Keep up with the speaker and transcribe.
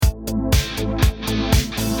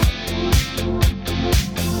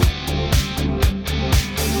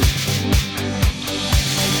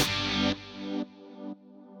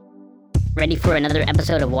Ready for another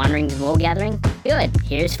episode of Wanderings and Wool Gathering? Good.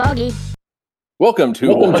 Here's Foggy. Welcome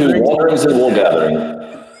to Wanderings and Wool Gathering.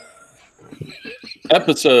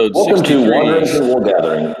 Episode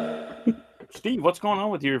 63. Steve, what's going on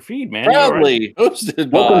with your feed, man? Proudly hosted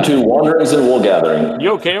by... Welcome to Wanderings and Wool Gathering.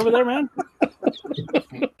 You okay over there, man?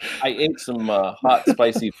 I ate some hot,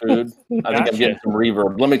 spicy food. I think I'm getting some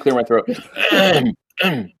reverb. Let me clear my throat.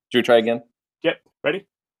 Should we try again? Yep. Ready?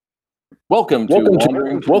 Welcome to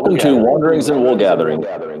Wanderings and Wool Gathering.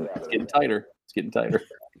 It's getting tighter.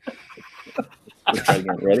 Let's try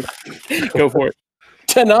again. Ready? Go for it.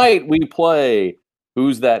 Tonight we play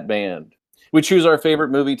Who's That Band? We choose our favorite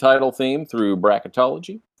movie title theme through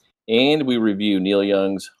bracketology, and we review Neil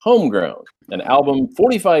Young's Homegrown, an album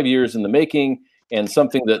 45 years in the making, and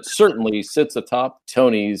something that certainly sits atop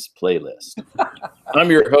Tony's playlist. I'm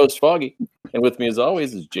your host, Foggy, and with me as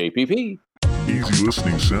always is JPP. Easy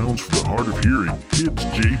listening sounds for the hard of hearing. It's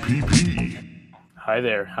JPP. Hi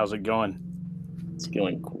there. How's it going? It's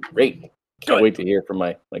going great. Can't wait to hear from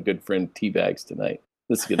my good friend T-Bags tonight.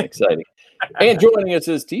 This is getting exciting. And joining us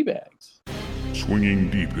is T-Bags.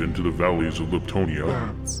 Swinging deep into the valleys of Liptonia.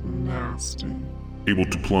 That's nasty. Able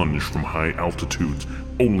to plunge from high altitudes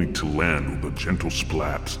only to land with a gentle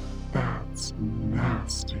splat. That's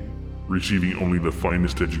nasty. Receiving only the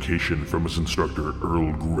finest education from his instructor,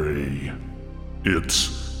 Earl Grey.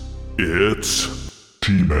 It's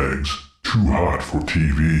T-Bags. Too hot for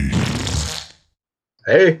TV.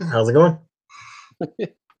 Hey, how's it going?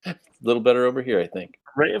 A little better over here, I think.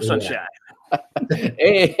 Ray of sunshine.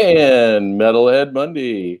 And Metalhead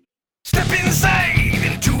Monday. Step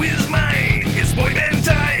inside into his mind. It's boy band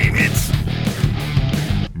time. It's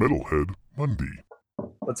Metalhead Monday.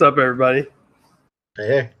 What's up, everybody?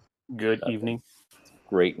 Hey. Good evening.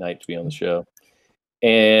 Great night to be on the show.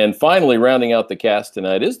 And finally, rounding out the cast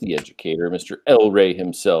tonight is the educator, Mr. El Ray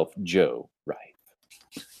himself, Joe Wright.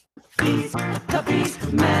 He's the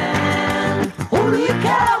beast man. Holy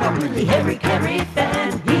cow, a really hairy carry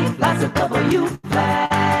fan. He flies a W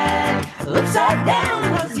flag. Upside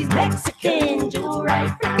down, cause he's Mexican. Joe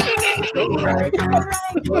Wright. Joe Wright.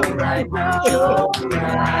 Joe Wright. Joe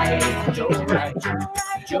Wright.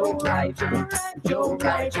 Joe Wright. Joe Wright. Joe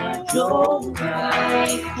Wright. Joe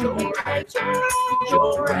Wright. Joe Wright.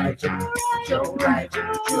 Joe Wright. Joe Wright. Joe Wright.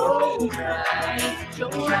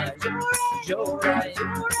 Joe Wright. Joe Wright.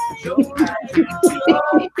 Joe Wright.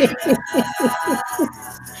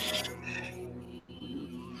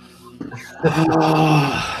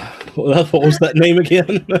 What was that name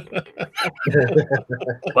again?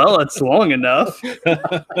 Well, it's long enough.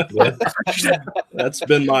 That's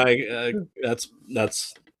been my that's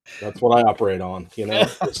what I operate on, you know.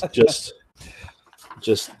 Just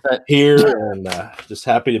here and just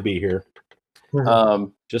happy to be here.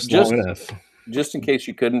 Just long enough. Just in case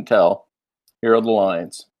you couldn't tell, here are the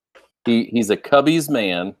lines. He's a Cubbies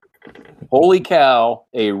man. Holy cow,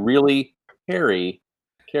 a really hairy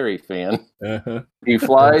Carey fan. Uh-huh. He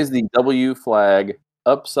flies the W flag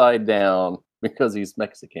upside down because he's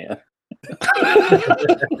Mexican.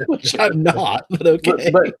 Which I'm not, but okay.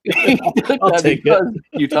 But I'll take it.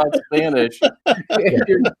 You talk Spanish. And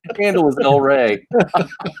your handle is El Ray.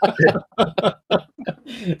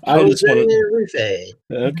 I just want to.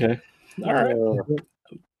 Okay. All right.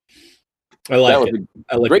 I like it.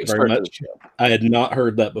 I like it very much. I had not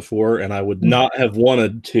heard that before, and I would not have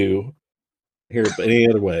wanted to hear it any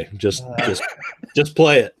other way. Just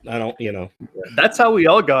play it. I don't, you know. That's how we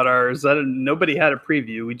all got ours. Nobody had a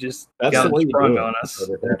preview. We just got it sprung on us.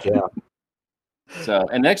 Yeah. So,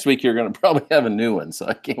 and next week you're going to probably have a new one, so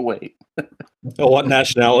I can't wait. Oh, what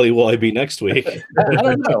nationality will I be next week? I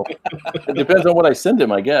don't know. It depends on what I send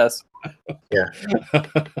him, I guess. Yeah. I'm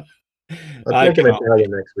thinking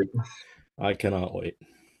Italian next week. I cannot wait.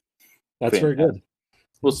 That's very good.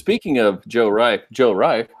 Well, speaking of Joe Wright,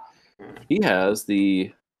 he has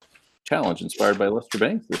the challenge inspired by Lester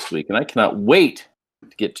Bangs this week, and I cannot wait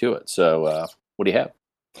to get to it. So, what do you have?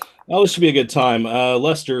 Oh, this should be a good time.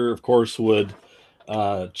 Lester, of course, would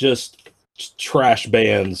just trash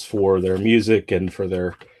bands for their music and for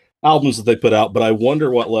their albums that they put out. But I wonder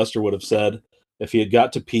what Lester would have said if he had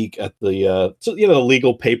got to peek at the the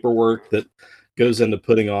legal paperwork that goes into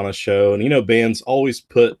putting on a show. And bands always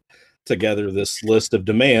put together this list of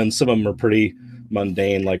demands. Some of them are pretty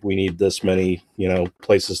mundane, like we need this many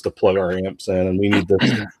places to plug our amps in, and we need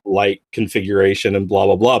this light configuration and blah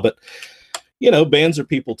blah blah. But bands are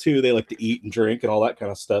people too. They like to eat and drink and all that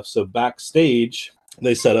kind of stuff. So backstage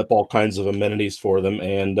they set up all kinds of amenities for them,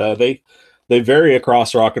 and they vary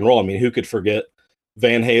across rock and roll. I mean, who could forget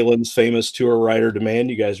Van Halen's famous tour rider demand?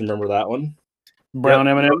 You guys remember that one? Brown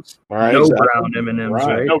M&Ms. All right. No exactly. brown M&Ms,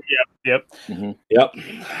 Right. right? Oh, yep. Yep.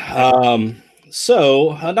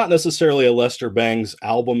 So not necessarily a Lester Bangs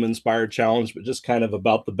album inspired challenge, but just kind of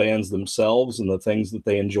about the bands themselves and the things that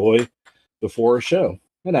they enjoy before a show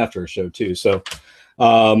and after a show too. So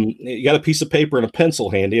you got a piece of paper and a pencil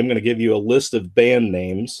handy. I'm going to give you a list of band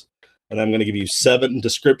names, and I'm going to give you 7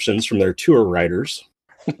 descriptions from their tour writers.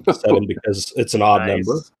 7 because it's an odd Nice.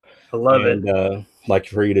 number. I love it. And I'd like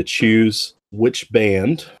for you to choose which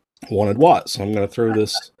band wanted what. So I'm going to throw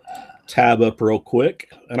this tab up real quick.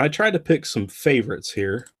 And I tried to pick some favorites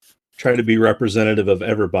here. Try to be representative of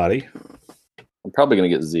everybody. I'm probably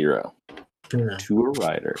going to get 0. Yeah. Tour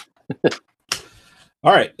writer.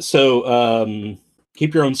 All right. So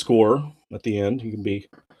keep your own score at the end. You can be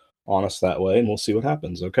honest that way, and we'll see what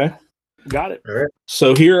happens. Okay. Got it. All right.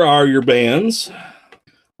 So here are your bands.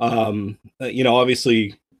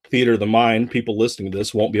 Obviously, Theater of the Mind, people listening to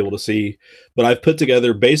this won't be able to see, but I've put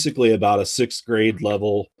together basically about a 6th grade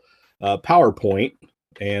level PowerPoint,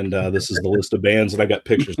 and this is the list of bands, and I got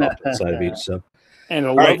pictures off the side of each. So, And a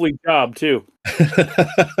All right. lovely job, too.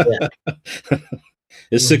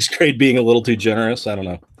 Is 6th grade being a little too generous? I don't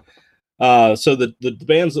know. So the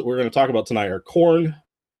bands that we're going to talk about tonight are Korn,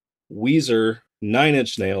 Weezer, 9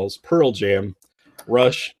 Inch Nails, Pearl Jam,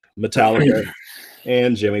 Rush, Metallica,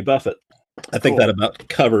 and Jimmy Buffett. I think Cool. that about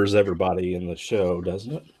covers everybody in the show,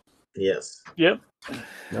 doesn't it? Yes. Yep.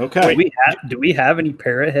 Okay. Do we have any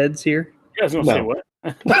parrot heads here? I was going to say No. what?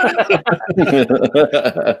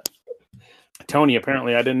 Tony,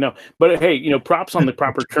 apparently I didn't know. But hey, props on the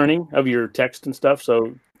proper turning of your text and stuff.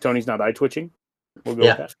 So Tony's not eye twitching. We'll go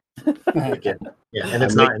Yeah. with that. Okay. Yeah, and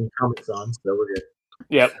it's not in Comic Sans, so we're good.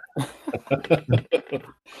 Yep.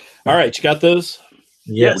 All right. You got those?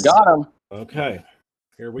 Yes. Got him. Okay.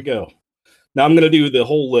 Here we go. Now I'm going to do the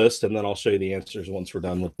whole list, and then I'll show you the answers once we're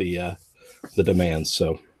done with the demands.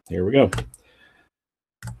 So here we go.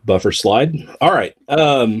 Buffer slide. All right.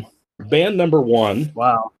 Band number 1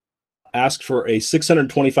 Wow. asked for a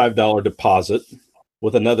 $625 deposit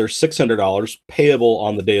with another $600 payable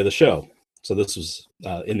on the day of the show. So this was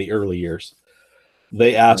in the early years.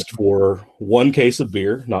 They asked for 1 case of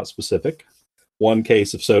beer, not specific, 1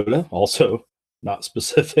 case of soda, also not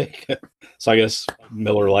specific. So I guess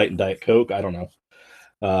Miller Lite and Diet Coke. I don't know.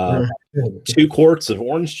 2 quarts of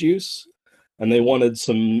orange juice. And they wanted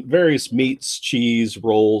some various meats, cheese,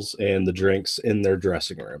 rolls, and the drinks in their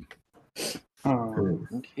dressing room.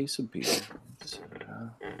 1 case of beer.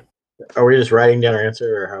 Are we just writing down our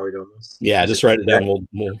answer, or how are we doing this? Yeah, just write it down. We'll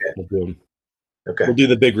do them. Okay. We'll do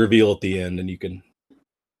the big reveal at the end, and you can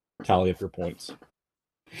tally up your points.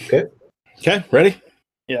 Okay. Okay, ready?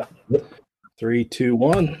 Yeah. 3, 2,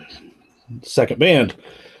 1. Second band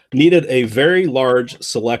needed a very large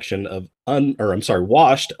selection of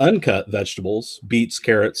washed, uncut vegetables, beets,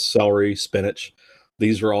 carrots, celery, spinach.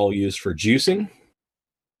 These were all used for juicing.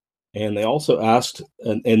 And they also asked,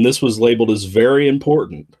 and this was labeled as very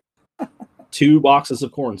important, 2 boxes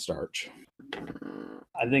of cornstarch.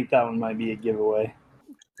 I think that one might be a giveaway.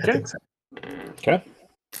 I think so. Okay.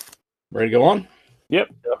 Ready to go on? Yep.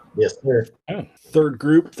 Yes, sir. Yeah. Third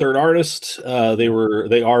group, third artist.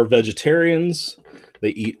 They are vegetarians. They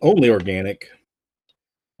eat only organic,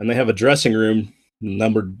 and they have a dressing room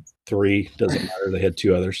numbered 3. Doesn't matter. They had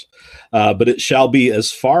 2 others, but it shall be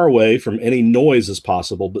as far away from any noise as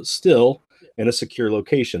possible, but still in a secure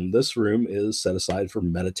location. This room is set aside for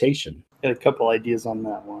meditation. Got a couple ideas on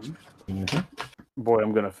that one. Boy,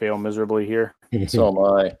 I'm going to fail miserably here. So am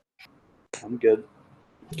I. I'm good.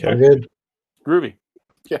 Okay. I'm good. Groovy.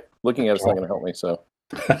 Yeah, looking at it's not going to help me. So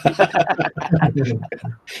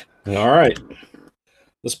All right.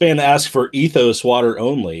 This band asked for Ethos water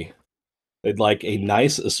only. They'd like a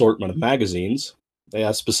nice assortment of magazines. They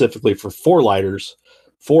asked specifically for 4 lighters,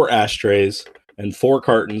 4 ashtrays, and 4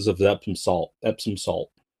 cartons of Epsom salt.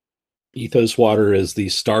 Ethos water is the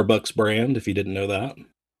Starbucks brand, if you didn't know that.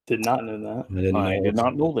 Did not know that. I did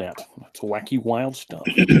not know that. That's wacky, wild stuff.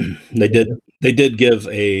 They did give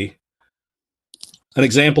an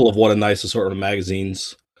example of what a nice assortment of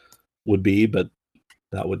magazines would be, but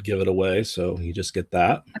that would give it away. So you just get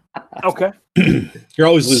that. Okay. You're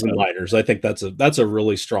always losing lighters. I think that's a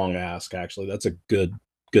really strong ask. Actually, that's a good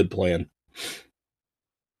plan.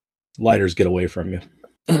 Lighters get away from you.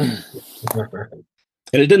 And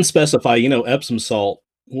it didn't specify, Epsom salt.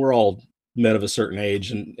 We're all men of a certain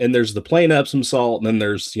age, and there's the plain Epsom salt, and then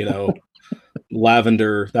there's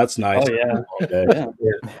lavender. That's nice. Oh yeah. Okay.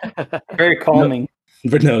 Yeah. Very calming.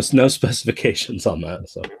 But no specifications on that.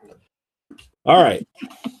 So, all right.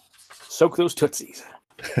 Soak those tootsies.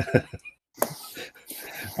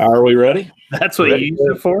 Are we ready? That's what you used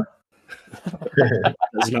it for?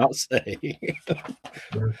 Does not say.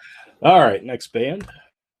 All right, next band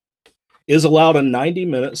is allowed a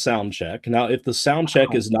 90-minute sound check. Now, if the sound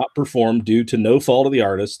check is not performed due to no fault of the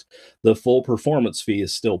artist, the full performance fee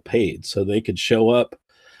is still paid. So they could show up,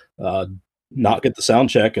 not get the sound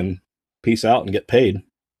check, and peace out and get paid.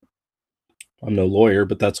 I'm no lawyer,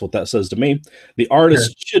 but that's what that says to me. The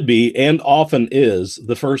artist should be, and often is,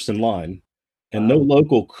 the first in line, and no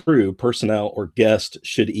local crew, personnel, or guest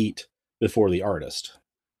should eat before the artist.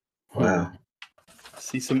 Wow.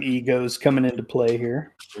 See some egos coming into play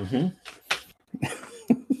here. Mm-hmm.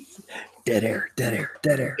 Dead air, dead air,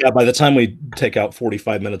 dead air. Yeah, by the time we take out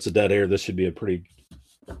 45 minutes of dead air, this should be a pretty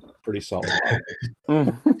solid. All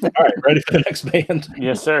right, ready for the next band?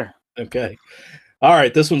 Yes, sir. Okay. All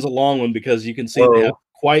right, this one's a long one because you can see they have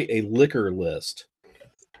quite a liquor list.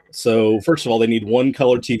 So first of all, they need one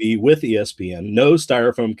color TV with ESPN, no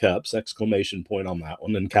styrofoam cups, exclamation point on that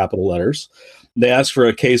one in capital letters. They ask for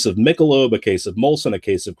a case of Michelob, a case of Molson, a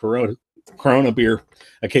case of Corona beer,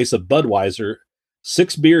 a case of Budweiser,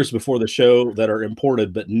 6 beers before the show that are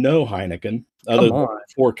imported, but no Heineken, other than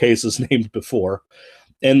 4 cases named before.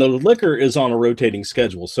 And the liquor is on a rotating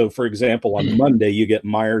schedule. So, for example, on Monday, you get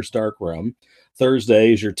Myers Dark Rum.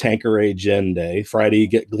 Thursday is your Tanqueray Gin Day. Friday, you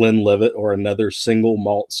get Glenlivet or another single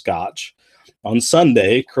malt scotch. On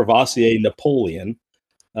Sunday, Crevassier Napoleon,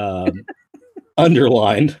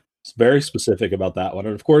 underlined. It's very specific about that one.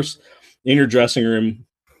 And, of course, in your dressing room,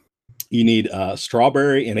 you need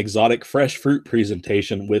strawberry and exotic fresh fruit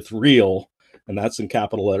presentation with real, and that's in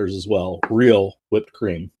capital letters as well, real whipped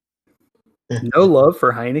cream. No love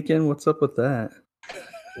for Heineken? What's up with that?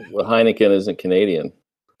 Well, Heineken isn't Canadian.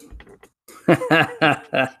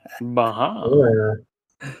 Baja.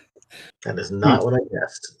 That is not what I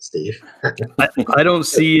guessed, Steve. I don't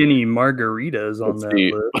see any margaritas on That's that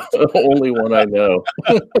the list. only one I know.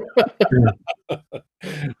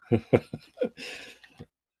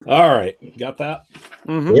 All right, got that?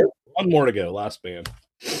 Mm-hmm. Yep. One more to go, last band.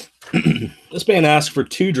 This band asked for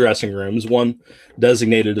 2 dressing rooms, one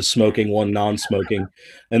designated as smoking, one non-smoking.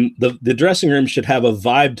 And the dressing room should have a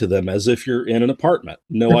vibe to them as if you're in an apartment.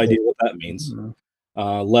 No idea what that means.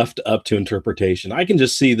 Left up to interpretation. I can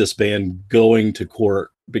just see this band going to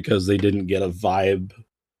court because they didn't get a vibe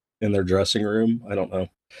in their dressing room. I don't know.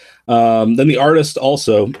 Then the artist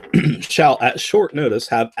also shall, at short notice,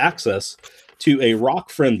 have access to a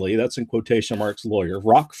rock-friendly, that's in quotation marks, lawyer,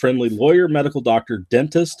 rock-friendly lawyer, medical doctor,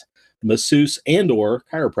 dentist, masseuse, and or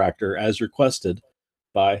chiropractor as requested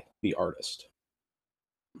by the artist.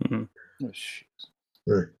 Mhm. Oh, shit.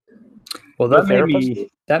 Well, The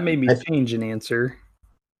that made me change an answer.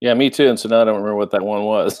 Yeah, me too. And so now I don't remember what that one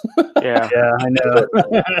was. Yeah. Yeah, I know.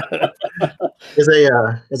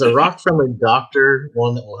 Is a rock friendly doctor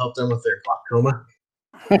one that will help them with their glaucoma?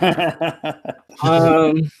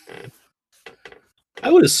 I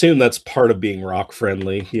would assume that's part of being rock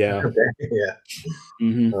friendly. Yeah. Okay, yeah.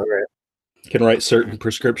 Mhm. All right. Can write certain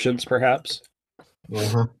prescriptions, perhaps.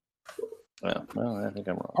 Uh-huh. Yeah, well, I think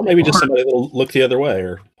I'm wrong. Or maybe just somebody that'll look the other way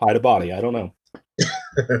or hide a body. I don't know.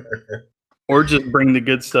 Or just bring the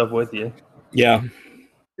good stuff with you. Yeah.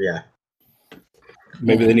 Yeah.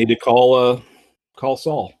 Maybe they need to call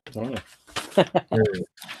Saul. I don't know.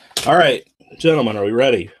 All right, gentlemen, are we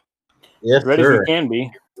ready? Yes, Ready sir. as you can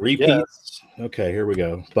be. Repeats. Yes. Okay, here we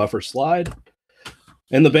go. Buffer slide.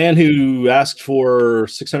 And the band who asked for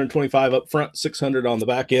 625 up front, 600 on the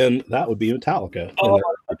back end, that would be Metallica. Oh, in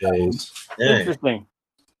their days. Dang. Interesting.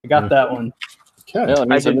 I got that one. Okay. Yeah, that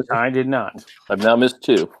means I did not. I've now missed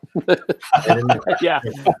 2. I didn't know. Yeah.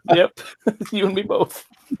 Yep. You and me both.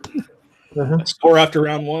 Uh-huh. Score after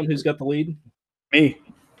round 1. Who's got the lead? Me.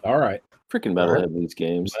 All right. Freaking Metalhead these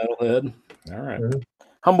games. Metalhead. All right.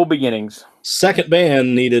 Humble beginnings. Second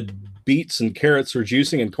band needed beets and carrots for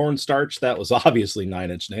juicing and cornstarch. That was obviously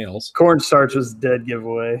 9 Inch Nails. Cornstarch was a dead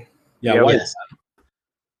giveaway. Yeah, Yeah, white Yes.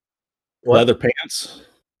 What? leather pants.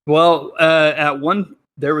 Well,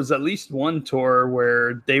 there was at least one tour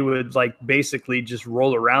where they would like basically just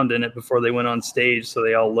roll around in it before they went on stage, so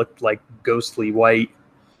they all looked like ghostly white.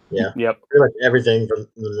 Yep. Pretty much everything from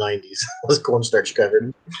the 90s was cornstarch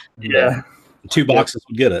covered. Yeah. 2 boxes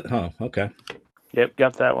would get it, huh? Okay. Yep.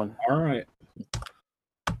 Got that one. All right.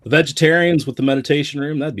 The vegetarians with the meditation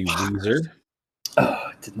room, that'd be Weezer. Oh,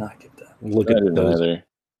 I did not get that. Look I at didn't those. either.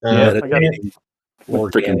 Yeah, I got it. meditating,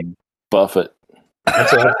 organic. Freaking Buffett.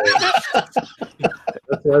 That's what I thought.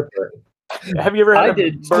 That's what I thought. Have you ever had I a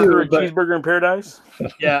did burger, too, but- cheeseburger in paradise?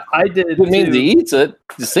 Yeah, I did. It means too. he eats it.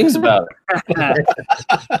 He sings about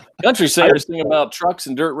it. Country singers sing about trucks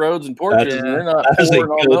and dirt roads and porches, and they're not That is a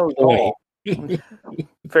pouring on good those at all.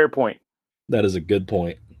 Fair point. That is a good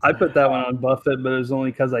point. I put that one on Buffett, but it was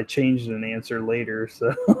only because I changed an answer later,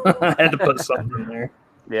 so I had to put something there.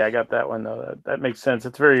 Yeah, I got that one though. That makes sense.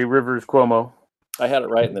 It's very Rivers Cuomo. I had it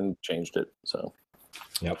right and then changed it. So,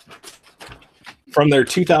 Yep. From their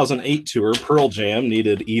 2008 tour, Pearl Jam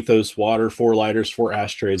needed Ethos water, 4 lighters, 4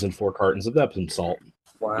 ashtrays, and 4 cartons of Epsom salt.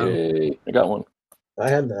 Wow. yay. I got one. I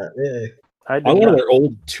had that. Yeah. I did On one of not. their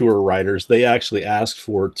old tour riders, they actually asked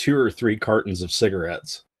for 2 or 3 cartons of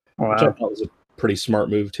cigarettes, which I Wow. thought was a pretty smart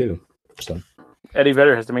move too. So Eddie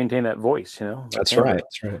Vedder has to maintain that voice, you know. that's Can't right. he?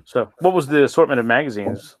 That's right. So, what was the assortment of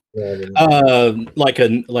magazines? Yeah, I didn't- Like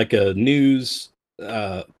a news,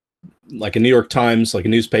 like a New York Times, like a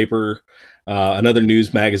newspaper, another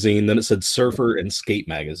news magazine. Then it said surfer and skate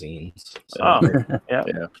magazines. So, Oh, yeah.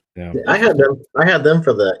 yeah, I had them. I had them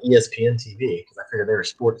for the ESPN TV because I figured they were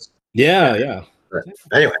sports. yeah.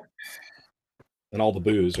 Anyway, And all the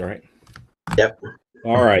booze, right? Yep.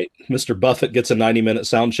 All right, Mr. Buffett gets a 90-minute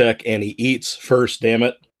sound check, and he eats first. Damn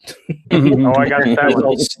it! Oh, I got that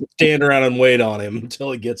I'll one. stand around and wait on him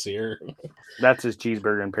until he gets here. That's his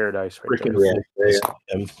cheeseburger in paradise, right Freaking there. yeah, there you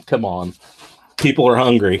go. Come on, people are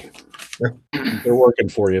hungry. They're working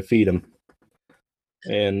for you. Feed them.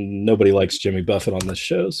 And nobody likes Jimmy Buffett on this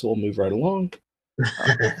show, so we'll move right along.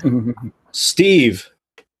 Steve,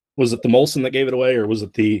 was it the Molson that gave it away, or was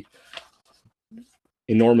it the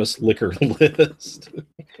enormous liquor list?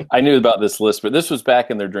 I knew about this list, but this was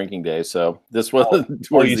back in their drinking days. So this was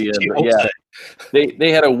towards the end. But yeah,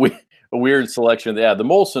 they had a weird selection. Yeah, the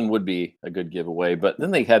Molson would be a good giveaway, but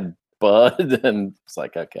then they had Bud, and it's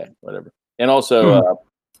like, okay, whatever. And also,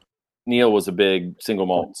 Neil was a big single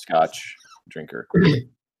malt Scotch drinker.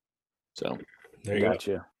 So There you go.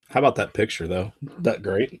 Gotcha. How about that picture, though? That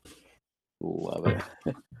great. love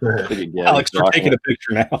it. Good guess. Alex, you're taking a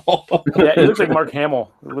picture now. Yeah, it looks like Mark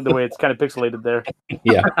Hamill with the way it's kind of pixelated there.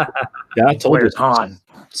 Yeah, I told you. Where's Han?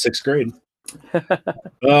 6th grade.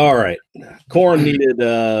 All right. Korn needed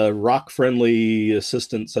rock-friendly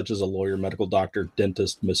assistants such as a lawyer, medical doctor,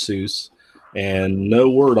 dentist, masseuse, and no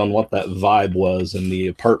word on what that vibe was in the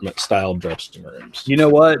apartment-style dressing rooms. You know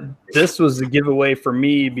what? This was a giveaway for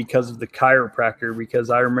me because of the chiropractor, because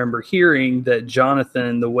I remember hearing that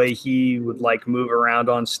Jonathan, the way he would like move around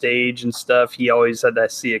on stage and stuff, he always had to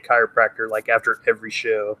see a chiropractor like after every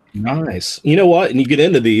show. Nice. You know what? And you get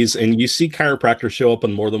into these and you see chiropractors show up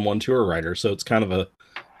on more than one tour rider. So it's kind of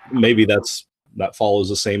maybe that follows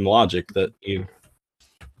the same logic that you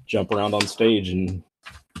jump around on stage and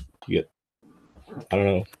you get, I don't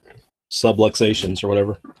know, subluxations or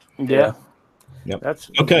whatever. Yeah. Yep.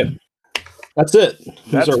 That's Okay. That's it.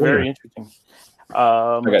 Who's That's our very winner? interesting.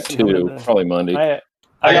 I got 2, probably Monday.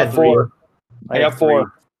 I got 4. I got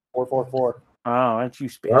 4. 4. Oh, that's you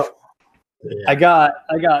special. Well, yeah.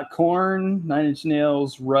 I got Korn, 9 Inch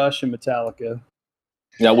Nails, Rush, and Metallica.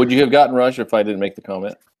 Now, would you have gotten Rush if I didn't make the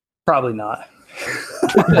comment? Probably not.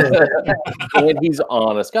 And he's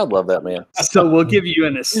honest. God love that man. So we'll give you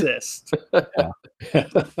an assist. I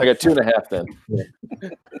got 2.5 then.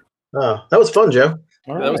 Oh, that was fun, Joe.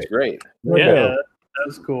 All That was right. great. Yeah, that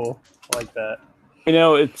was cool. I like that. You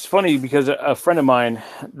know, it's funny because a friend of mine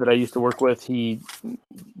that I used to work with, he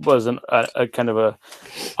was a kind of a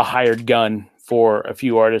hired gun for a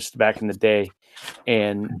few artists back in the day.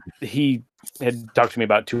 And he had talked to me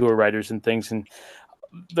about tour riders and things. And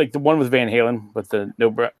like the one with Van Halen with the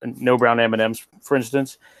no brown M&Ms, for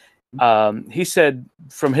instance, he said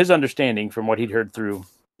from his understanding, from what he'd heard through,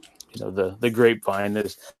 the grapevine,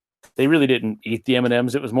 is they really didn't eat the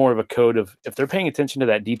M&Ms. It was more of a code of if they're paying attention to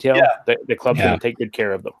that detail, the club's going to take good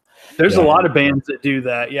care of them. There's a lot of bands that do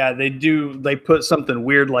that. Yeah, they do. They put something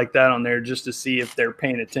weird like that on there just to see if they're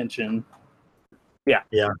paying attention. Yeah.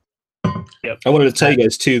 Yep. I wanted to tell you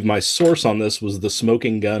guys too, my source on this was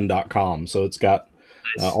thesmokinggun.com. So it's got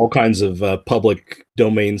all kinds of public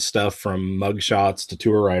domain stuff from mugshots to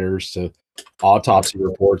tour riders to autopsy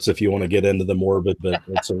reports if you want to get into the morbid, but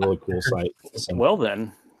it's a really cool site. So, Well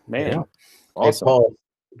then, man. Yeah. Awesome.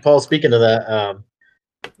 Hey, Paul, speaking of that,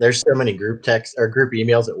 there's so many group texts or group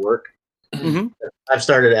emails at work. Mhm. I've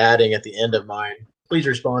started adding at the end of mine, please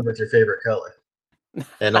respond with your favorite color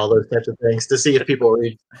and all those types of things to see if people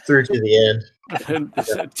read through to the end.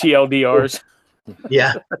 TLDRs.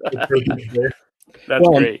 Yeah. That's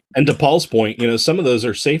great. And to Paul's point, some of those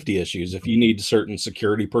are safety issues. If you need certain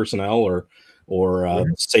security personnel or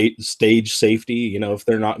stage safety, if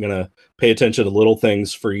they're not going to pay attention to little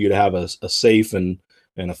things for you to have a safe and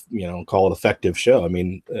a, call it effective show. I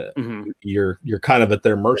mean, you're kind of at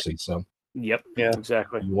their mercy. So Yep. Yeah.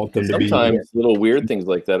 Exactly. you want them to Sometimes little weird things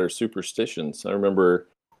like that are superstitions. I remember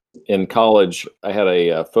in college, I had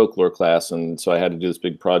a folklore class, and so I had to do this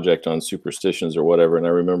big project on superstitions or whatever. And I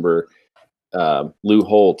remember Lou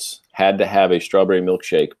Holtz had to have a strawberry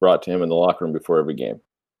milkshake brought to him in the locker room before every game.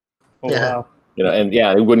 Oh, Yeah. wow. You know, and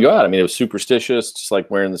yeah, he wouldn't go out. I mean, it was superstitious, just like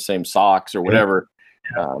wearing the same socks or whatever.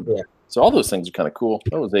 Yeah. So all those things are kind of cool.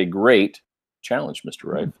 That was a great challenge, Mr.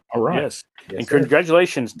 Wright. All right. Yes. Yes, And sir.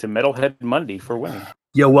 congratulations to Metalhead Monday for winning.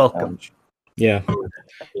 You're welcome. Yeah. Yeah.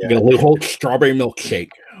 You got a Lou Holtz strawberry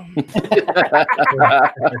milkshake.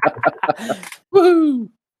 Woohoo!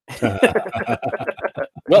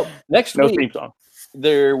 Well, next No week theme song.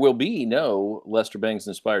 there will be no Lester Bangs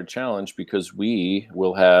Inspired Challenge because we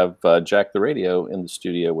will have Jack the Radio in the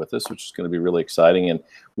studio with us, which is going to be really exciting. And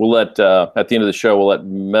we'll let, at the end of the show, we'll let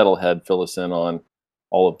Metalhead fill us in on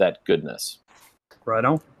all of that goodness. Right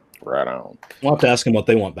on. Right on. We'll have to ask them what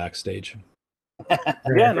they want backstage.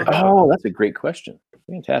 Yeah, no doubt. Oh, that's a great question.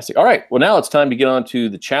 Fantastic. All right. Well, now it's time to get on to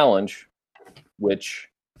the challenge, which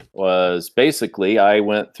was basically I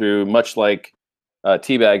went through, much like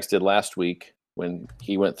T-Bags did last week when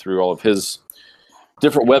he went through all of his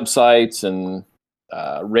different websites and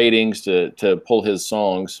ratings to pull his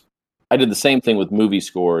songs. I did the same thing with movie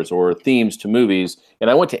scores or themes to movies, and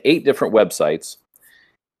I went to 8 different websites.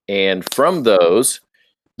 And from those,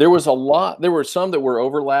 there was a lot. There were some that were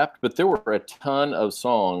overlapped, but there were a ton of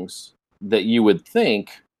songs that you would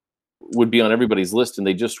think would be on everybody's list, and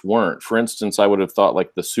they just weren't. For instance, I would have thought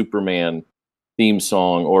like the Superman theme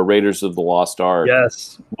song or Raiders of the Lost Ark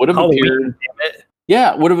Yes. would have Halloween, appeared. damn it.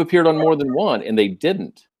 Yeah, would have appeared on more than one, and they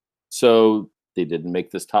didn't. So they didn't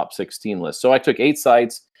make this top 16 list. So I took 8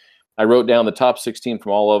 sites. I wrote down the top 16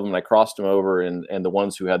 from all of them, and I crossed them over, and the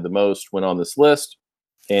ones who had the most went on this list.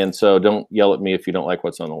 And so don't yell at me if you don't like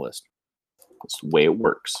what's on the list. That's the way it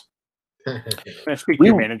works. Can I speak to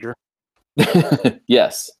your manager?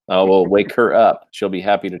 Yes, I will wake her up. She'll be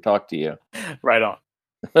happy to talk to you. Right on.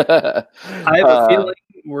 I have a feeling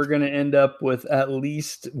we're going to end up with at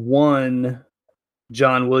least one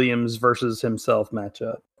John Williams versus himself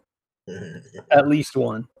matchup. At least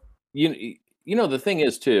one. You know, the thing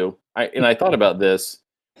is, too, I thought about this.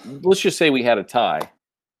 Let's just say we had a tie.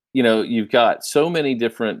 You know, you've got so many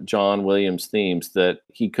different John Williams themes that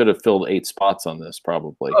he could have filled 8 spots on this,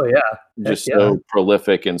 probably. Oh, yeah. Just Heck so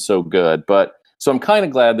prolific and so good. But so I'm kind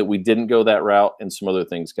of glad that we didn't go that route and some other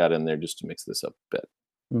things got in there just to mix this up a bit.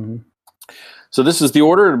 Mm-hmm. So this is the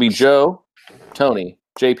order. It'll be Joe, Tony,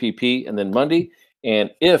 JPP, and then Monday.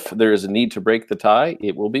 And if there is a need to break the tie,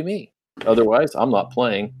 it will be me. Otherwise, I'm not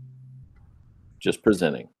playing, just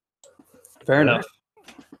presenting. Fair enough.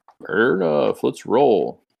 Fair enough. Let's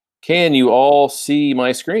roll. Can you all see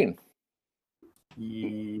my screen?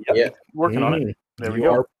 Yep. Yeah. Working on it. There we You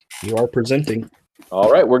go. You are presenting.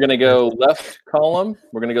 All right, we're going to go left column.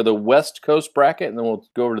 We're going to go the West Coast bracket, and then we'll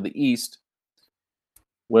go over to the East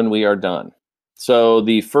when we are done. So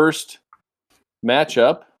the first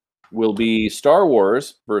matchup will be Star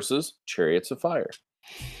Wars versus Chariots of Fire.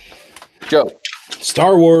 Joe.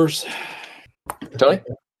 Star Wars. Tony.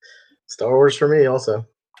 Star Wars for me also.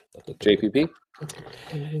 JPP.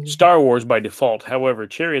 Star Wars by default. However,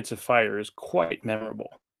 Chariots of Fire is quite memorable.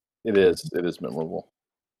 It is. It is memorable.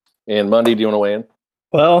 And Monday, do you want to weigh in?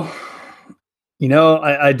 Well, you know,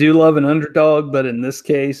 I do love an underdog, but in this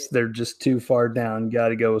case, they're just too far down. Got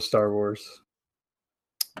to go with Star Wars.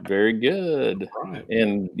 Very good. Right.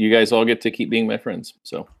 And you guys all get to keep being my friends.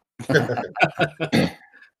 So the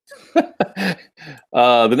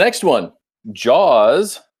next one,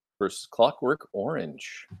 Jaws versus Clockwork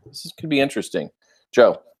Orange. This could be interesting.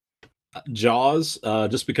 Joe. Jaws,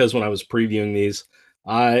 just because when I was previewing these,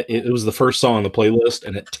 it was the first song on the playlist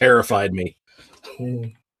and it terrified me.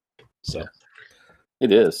 So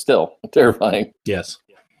It is still terrifying. yes.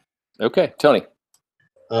 Okay, Tony.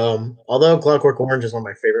 Although Clockwork Orange is one of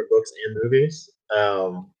my favorite books and movies,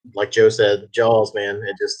 like Joe said, Jaws, man,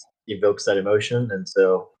 it just evokes that emotion, and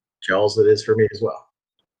so Jaws it is for me as well.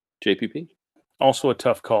 JPP. Also a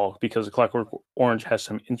tough call because the Clockwork Orange has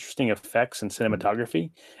some interesting effects and cinematography,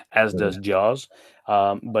 as does Jaws.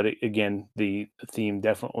 But again, the theme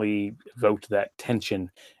definitely evoked that tension,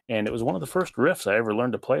 and it was one of the first riffs I ever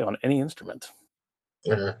learned to play on any instrument.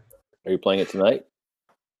 Uh, Are you playing it tonight?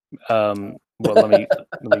 Well, let me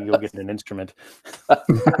go get an instrument.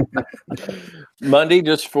 Monday,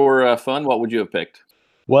 just for fun, what would you have picked?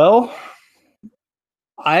 Well,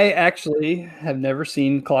 I actually have never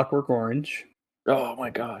seen Clockwork Orange. Oh my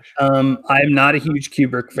gosh. I'm not a huge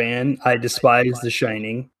Kubrick fan. I despise The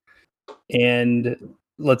Shining. And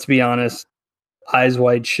let's be honest, Eyes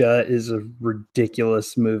Wide Shut is a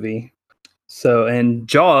ridiculous movie. So, and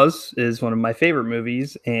Jaws is one of my favorite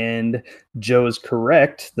movies, and Joe is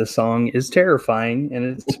correct. The song is terrifying,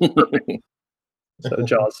 and it's perfect. So,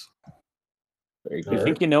 Jaws. Very I good.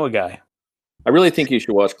 think you know a guy. I really think you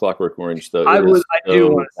should watch Clockwork Orange, though. I It is do so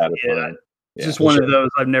want to see it. satisfying. It's Yeah. just one of those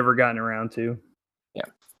I've never gotten around to.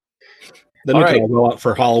 Then All we can right. all go out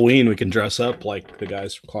for Halloween. We can dress up like the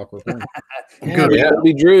guys from Clockwork Orange. Yeah, we gotta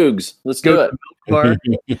be Droogs. Let's do Go it. to the milk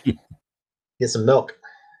bar. Get some milk.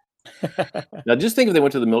 Now, just think if they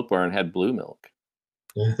went to the milk bar and had blue milk.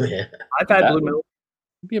 Yeah. I've had That blue would- milk.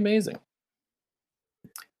 It'd be amazing.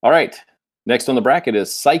 All right. Next on the bracket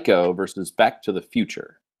is Psycho versus Back to the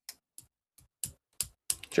Future.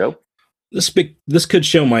 Joe? This could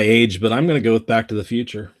show my age, but I'm going to go with Back to the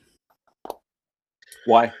Future.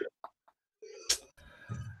 Why?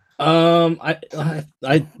 I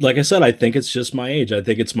like I said, I think it's just my age. I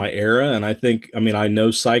think it's my era, and I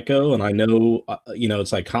know Psycho, and I know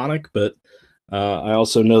it's iconic, but I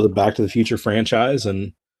also know the Back to the Future franchise,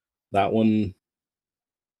 and that one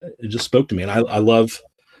it just spoke to me. And I love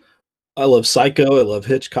Psycho, I love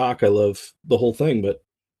Hitchcock, I love the whole thing, but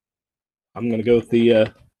I'm gonna go with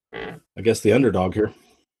the the underdog here.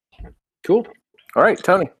 Cool. All right,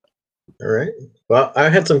 Tony. All right. Well, I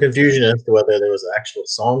had some confusion as to whether there was an actual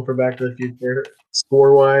song for Back to the Future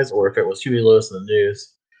score-wise, or if it was Huey Lewis in the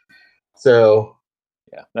News. So,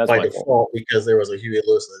 Yeah, that's by my fault. default, because there was a Huey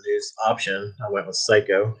Lewis in the News option, I went with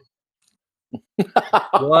Psycho.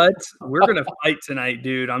 What? We're gonna fight tonight,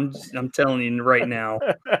 dude. I'm telling you right now.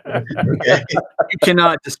 Okay. You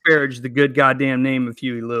cannot disparage the good goddamn name of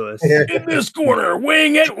Huey Lewis. In this corner,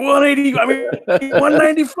 weighing at 180,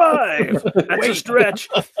 195. That's a stretch.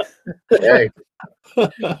 Hey. Oh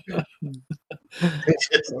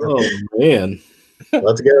man.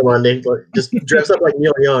 Let's go, Monday. Just dress up like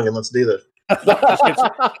Neil Young and let's do this.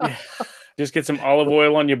 Just get some olive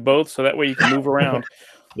oil on you both, so that way you can move around.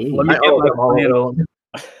 Ooh. Let me get my flannel. flannel.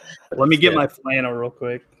 Let me get my flannel real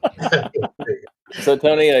quick. So,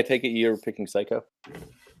 Tony, I take it you're picking Psycho?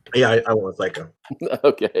 Yeah, I went with Psycho.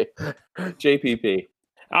 Okay. JPP.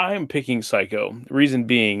 I'm picking Psycho. Reason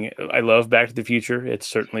being, I love Back to the Future. It's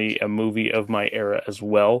certainly a movie of my era as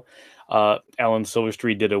well. Alan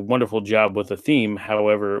Silverstreet did a wonderful job with the theme.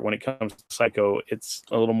 However, when it comes to Psycho, it's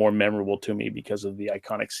a little more memorable to me because of the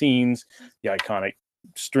iconic scenes, the iconic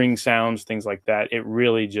string sounds, things like that. It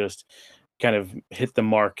really just kind of hit the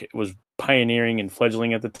mark. It was pioneering and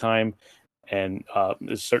fledgling at the time, and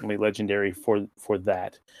is certainly legendary for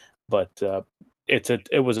that. But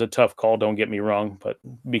it was a tough call. Don't get me wrong, but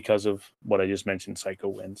because of what I just mentioned, Psycho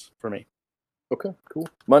wins for me. Okay, cool.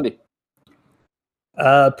 Monday.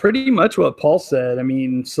 Pretty much what Paul said. I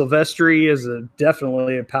mean, Silvestri is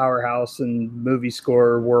definitely a powerhouse in movie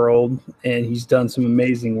score world, and he's done some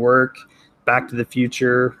amazing work. Back to the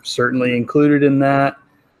Future certainly included in that.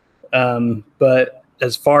 But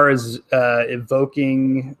as far as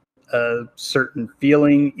evoking a certain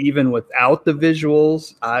feeling, even without the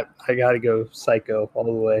visuals, I got to go Psycho all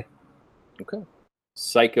the way. Okay.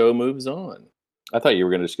 Psycho moves on. I thought you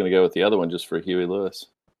were just going to go with the other one just for Huey Lewis.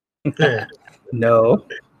 No.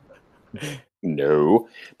 No.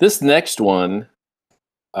 This next one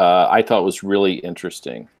I thought was really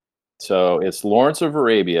interesting. So it's Lawrence of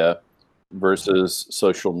Arabia versus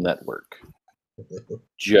Social Network.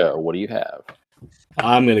 Joe, what do you have?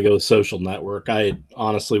 I'm going to go with Social Network. I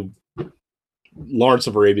honestly, Lawrence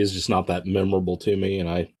of Arabia is just not that memorable to me, and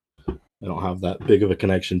I don't have that big of a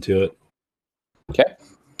connection to it. Okay.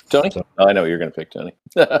 Tony? Oh, I know what you're going to pick, Tony.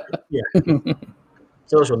 Yeah.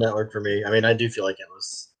 Social Network for me. I mean, I do feel like it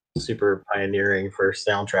was super pioneering for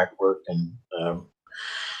soundtrack work, and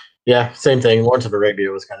yeah, same thing. Lawrence of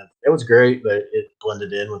Arabia was it was great, but it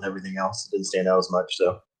blended in with everything else. It didn't stand out as much.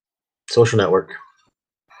 So, Social Network.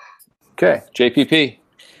 Okay. JPP.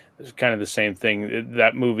 It's kind of the same thing.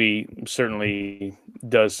 That movie certainly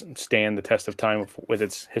does stand the test of time with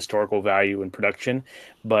its historical value and production,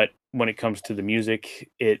 but when it comes to the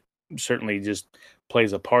music, it certainly just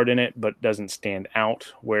plays a part in it, but doesn't stand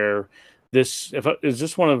out. Where is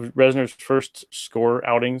this one of Reznor's first score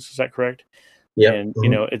outings? Is that correct? Yeah. And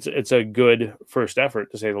it's a good first effort,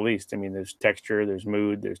 to say the least. I mean, there's texture, there's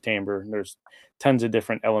mood, there's timbre, there's tons of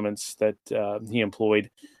different elements that he employed,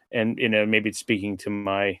 and maybe it's speaking to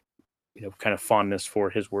my kind of fondness for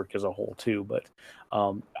his work as a whole too. But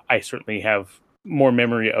I certainly have more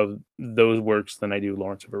memory of those works than I do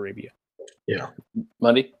Lawrence of Arabia. Yeah.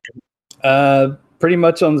 Monday. Pretty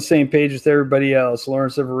much on the same page with everybody else.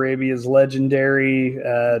 Lawrence of Arabia is legendary.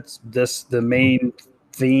 The main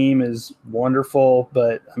theme is wonderful,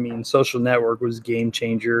 but I mean, Social Network was a game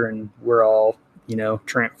changer, and we're all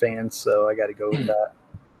Tramp fans, so I got to go with that.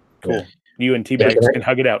 Cool. You and Teabags can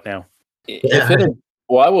hug it out now. If it had,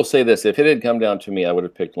 well, I will say this: if it had come down to me, I would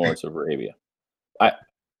have picked Lawrence of Arabia.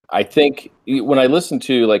 I think when I listen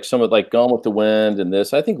to like some of like Gone with the Wind and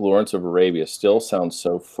this, I think Lawrence of Arabia still sounds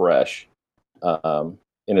so fresh in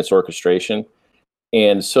its orchestration.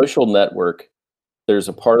 And Social Network, there's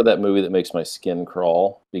a part of that movie that makes my skin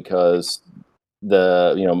crawl because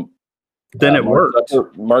then it worked.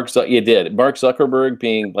 Mark Zuckerberg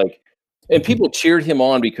being like, and people cheered him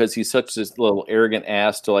on because he's such this little arrogant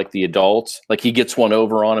ass to like the adults. Like he gets one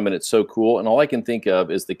over on him and it's so cool. And all I can think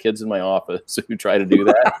of is the kids in my office who try to do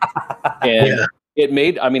that. And it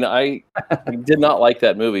made, I did not like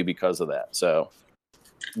that movie because of that. So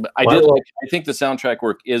I think the soundtrack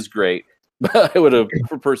work is great, but I would have,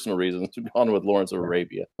 for personal reasons, gone with Lawrence of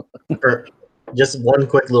Arabia. Just one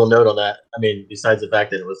quick little note on that. I mean, besides the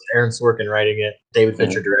fact that it was Aaron Sorkin writing it, David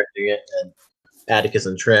Fincher directing it, and Atticus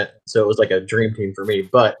and Trent, so it was like a dream team for me.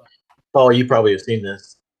 But Paul, you probably have seen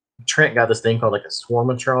this. Trent got this thing called like a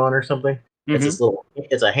Swarmatron or something. It's this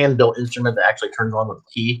it's a hand-built instrument that actually turns on with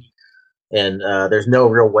a key, and there's no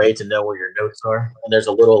real way to know where your notes are. And there's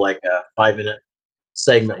a little like 5-minute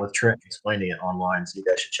segment with Trent explaining it online, so you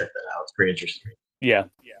guys should check that out. It's pretty interesting. Yeah,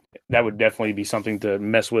 that would definitely be something to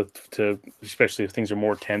mess with, especially if things are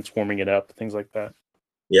more tense, warming it up, things like that.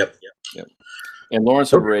 Yep. And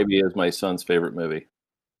Lawrence of Arabia is my son's favorite movie.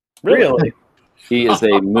 Really? He is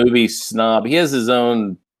a movie snob. He has his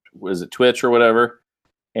own, was it Twitch or whatever?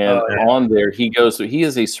 And on there, he has a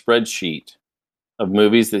spreadsheet of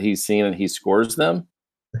movies that he's seen and he scores them.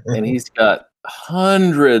 And he's got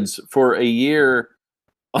hundreds for a year.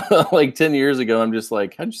 Like 10 years ago, I'm just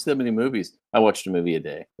like, how'd you see that many movies? I watched a movie a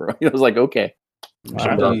day. I was like, okay.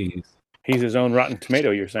 He's his own Rotten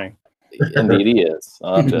Tomato, you're saying? Indeed he is.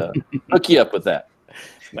 I'll have to hook you up with that.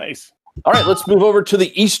 Nice. All right, let's move over to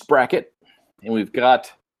the East bracket. And we've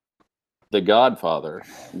got The Godfather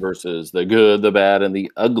versus The Good, the Bad, and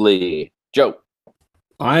the Ugly. Joe.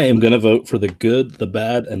 I am going to vote for The Good, the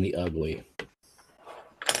Bad, and the Ugly.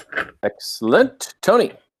 Excellent.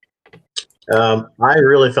 Tony. I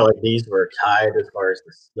really felt like these were tied as far as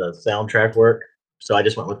the soundtrack work. So I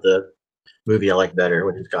just went with the movie I like better,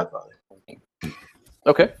 which is Godfather.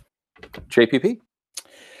 Okay. JPP.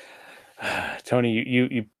 Tony,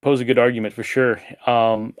 you pose a good argument for sure.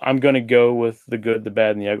 I'm going to go with The Good, the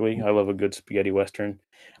Bad, and the Ugly. I love a good spaghetti western.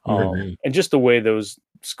 And just the way those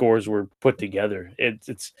scores were put together.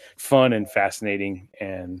 It's fun and fascinating.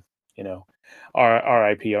 And,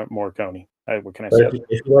 R.I.P. Morricone. What can I say?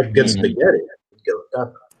 If you like good spaghetti, go with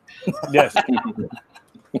Godfather. Yes.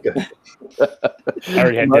 I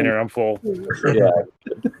already had dinner. I'm full. Yeah.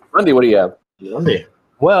 Monday, what do you have? Monday.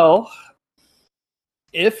 Well,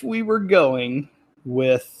 if we were going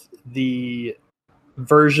with the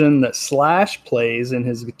version that Slash plays in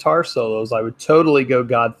his guitar solos, I would totally go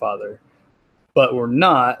Godfather. But we're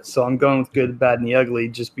not, so I'm going with Good, the Bad, and the Ugly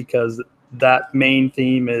just because that main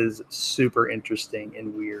theme is super interesting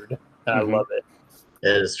and weird. And I love it.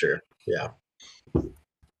 It is true. Yeah.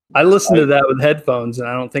 I listen to that with headphones, and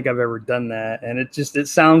I don't think I've ever done that. And it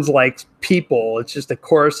sounds like people. It's just a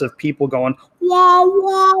chorus of people going, wah,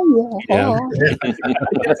 wah, wah. Yeah.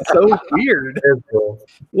 It's so weird.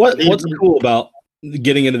 What's cool about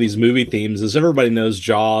getting into these movie themes is everybody knows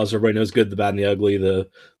Jaws, everybody knows Good, the Bad, and the Ugly,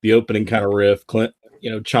 the opening kind of riff, Clint,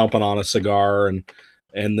 chomping on a cigar, and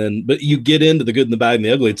then, but you get into the Good and the Bad and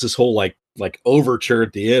the Ugly, it's this whole like overture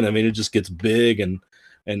at the end. I mean, it just gets big, and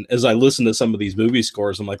as I listen to some of these movie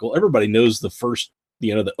scores, I'm like, well, everybody knows the first,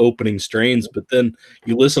 the opening strains, but then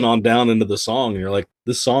you listen on down into the song, and you're like,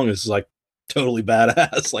 this song is like totally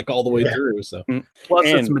badass, like all the way through. So plus,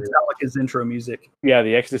 it's Metallica's intro music. Yeah,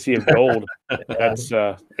 the Ecstasy of Gold. That's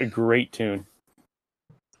a great tune.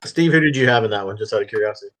 Steve, who did you have in that one? Just out of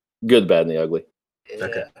curiosity. Good, Bad, and the Ugly.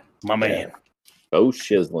 Okay, my man. Oh,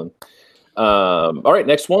 shizzling. All right,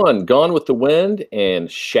 next one. Gone with the Wind and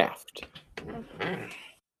Shaft.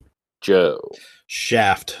 Joe.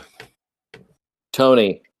 Shaft.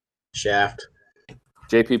 Tony. Shaft.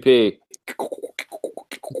 JPP.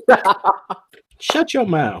 Shut your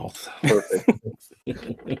mouth. Perfect.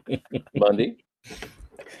 Bundy.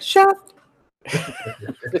 Shaft.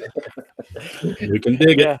 We can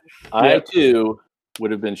dig it. I too would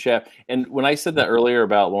have been Shaft. And when I said that earlier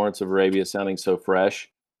about Lawrence of Arabia sounding so fresh,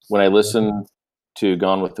 when I listen to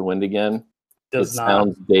Gone with the Wind again, it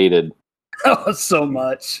sounds dated. Oh, so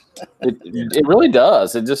much. It really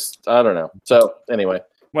does. It just, I don't know. So anyway.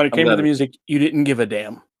 When it came to the music, you didn't give a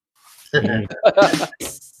damn. There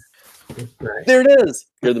it is.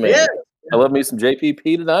 You're the man. Yeah. I love me some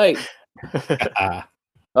JPP tonight.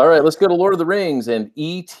 All right, let's go to Lord of the Rings and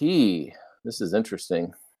E.T. This is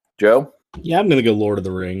interesting. Joe? Yeah, I'm gonna go Lord of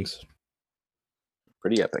the Rings.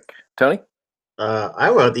 Pretty epic. Tony? I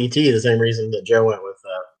went with E.T. the same reason that Joe went with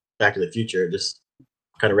Back to the Future. It just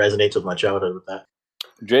kind of resonates with my childhood with that.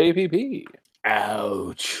 JPP.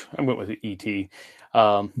 Ouch. I went with E.T.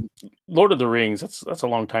 Lord of the Rings, that's a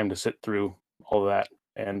long time to sit through all of that.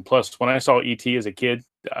 And plus, when I saw E.T. as a kid,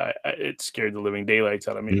 it scared the living daylights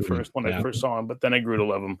out of me when I first saw him, but then I grew to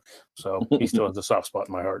love him. So he still has a soft spot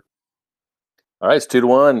in my heart. All right, it's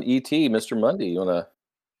 2-1 E.T. Mr. Mundy, you want to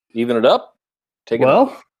even it up?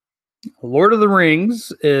 Well, Lord of the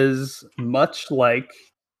Rings is much like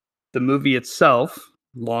the movie itself,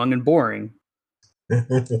 long and boring.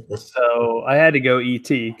 So I had to go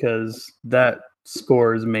E.T. because that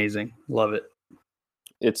score is amazing. Love it.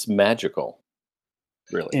 It's magical,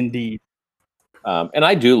 really. Indeed. And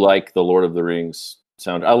I do like the Lord of the Rings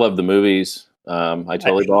sound. I love the movies. I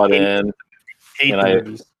totally bought in,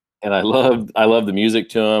 and I love the music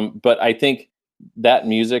to them. But I think that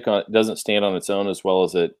music doesn't stand on its own as well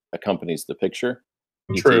as it accompanies the picture.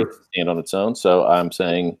 True. E.T. stand on its own. So I'm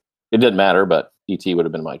saying it didn't matter, but E.T. would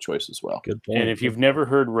have been my choice as well. Good point. And if you've never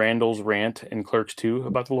heard Randall's rant in Clerks 2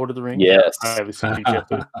 about the Lord of the Rings, yes, I highly suggest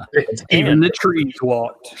you to. Even the trees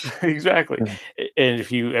walked. Exactly. And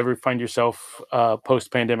if you ever find yourself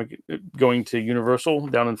post-pandemic going to Universal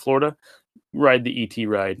down in Florida, ride the ET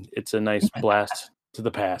ride. It's a nice blast to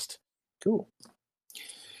the past. Cool.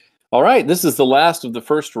 All right, this is the last of the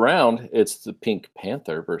first round. It's the Pink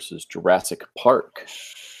Panther versus Jurassic Park.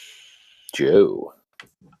 Joe.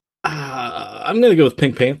 I'm going to go with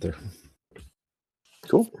Pink Panther.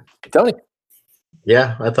 Cool. Tony.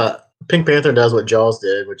 Yeah, I thought Pink Panther does what Jaws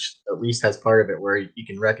did, which at least has part of it where you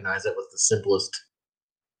can recognize it with the simplest,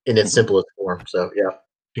 in its simplest form. So yeah,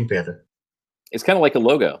 Pink Panther. It's kind of like a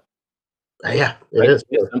logo. Yeah, it is.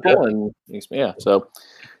 It's simple and yeah. So,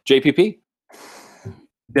 JPP.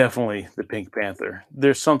 Definitely the Pink Panther.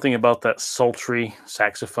 There's something about that sultry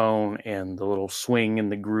saxophone and the little swing and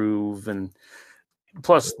the groove, and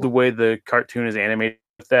plus the way the cartoon is animated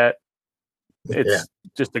with that. It's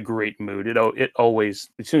just a great mood. It always,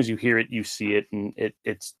 as soon as you hear it, you see it, and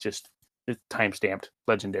it's time stamped,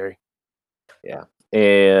 legendary. Yeah.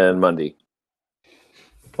 And Mundy.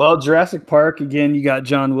 Well, Jurassic Park, again, you got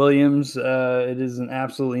John Williams. It is an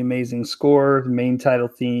absolutely amazing score. The main title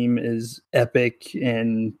theme is epic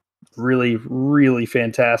and really, really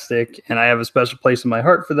fantastic. And I have a special place in my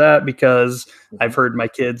heart for that because I've heard my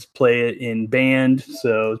kids play it in band.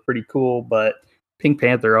 So it's pretty cool. But Pink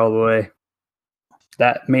Panther all the way.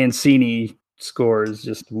 That Mancini score is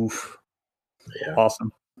just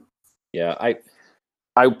awesome. Yeah,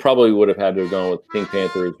 I probably would have had to have gone with Pink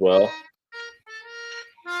Panther as well.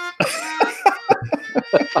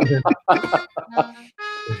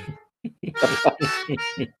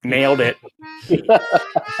 Nailed it.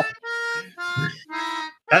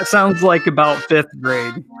 That sounds like about 5th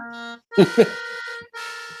grade.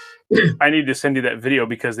 I need to send you that video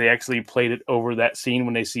because they actually played it over that scene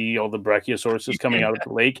when they see all the brachiosauruses coming out of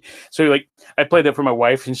the lake. So like I played that for my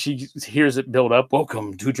wife and she hears it build up.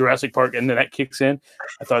 Welcome to Jurassic Park. And then that kicks in.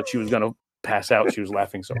 I thought she was going to pass out. She was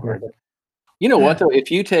laughing so hard. You know what though? If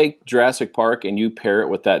you take Jurassic Park and you pair it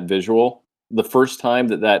with that visual, the first time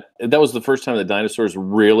that was the first time the dinosaurs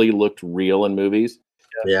really looked real in movies.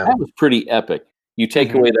 Yeah. That was pretty epic. You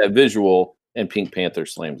take away that visual and Pink Panther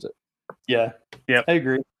slams it. Yeah. Yep. I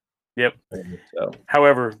agree. Yep. So.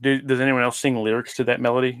 However, does anyone else sing lyrics to that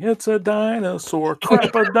melody? It's a dinosaur,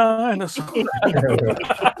 crap a dinosaur.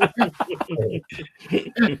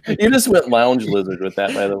 You just went lounge lizard with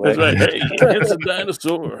that, by the way. That's right. Hey, it's a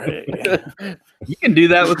dinosaur. Hey. You can do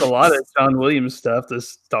that with a lot of John Williams stuff. The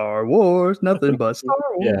Star Wars, nothing but Star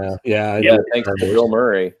Wars. Yeah. Thanks to Bill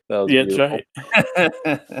Murray. That was that's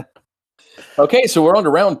right. Okay, so we're on to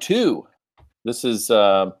round 2. This is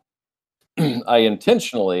I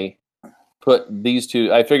intentionally put these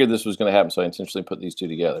two. I figured this was going to happen, so I intentionally put these two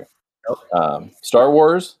together. Star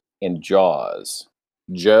Wars and Jaws.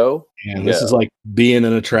 Joe. And this is like being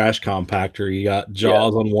in a trash compactor. You got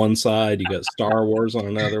Jaws on one side, you got Star Wars on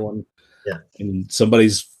another one. Yeah. And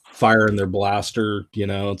somebody's firing their blaster,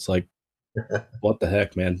 it's like, what the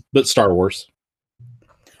heck, man? But Star Wars.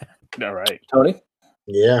 All right. Tony?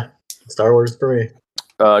 Yeah. Star Wars for me.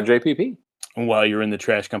 JPP. While you're in the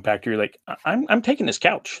trash compactor, you're like, I'm taking this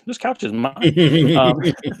couch. This couch is mine.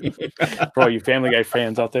 For all you Family Guy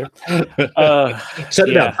fans out there. Set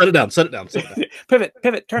it down.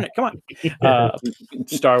 Pivot, turn it. Come on.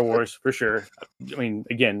 Star Wars, for sure. I mean,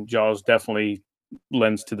 again, Jaws definitely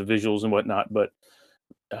lends to the visuals and whatnot, but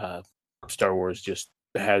Star Wars just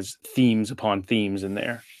has themes upon themes in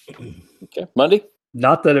there. Okay. Mundy?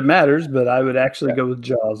 Not that it matters, but I would actually go with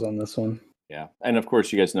Jaws on this one. Yeah, and of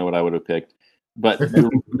course, you guys know what I would have picked. But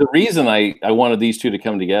the reason I wanted these two to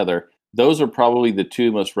come together, those are probably the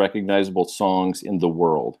two most recognizable songs in the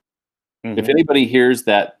world. If anybody hears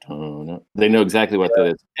that, they know exactly what that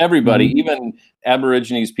is. Everybody, even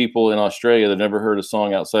Aborigines people in Australia that never heard a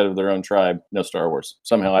song outside of their own tribe, know Star Wars.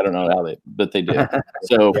 Somehow, I don't know how but they do.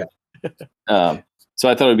 So, so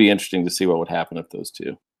I thought it'd be interesting to see what would happen if those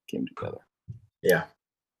two came together. Yeah.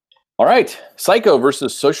 All right, Psycho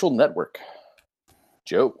versus Social Network.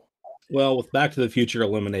 Joe. Well, with Back to the Future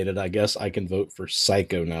eliminated, I guess I can vote for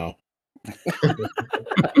Psycho now.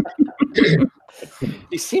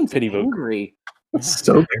 He seems angry.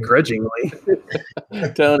 So begrudgingly.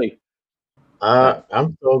 Tony.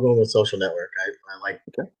 I'm still going with Social Network. I like,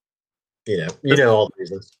 you know all the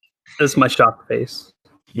reasons. This is my shock face.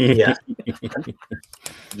 Yeah.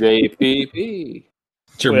 JPP.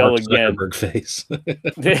 It's your Well, Mark again. Zuckerberg face.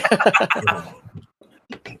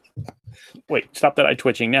 Wait, stop that eye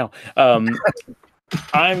twitching now.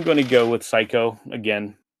 I'm going to go with Psycho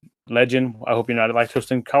again. Legend. I hope you're not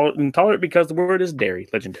lactose intolerant because the word is dairy.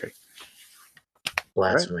 Legendary.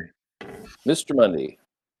 Blasphemy. Mr. Mundy.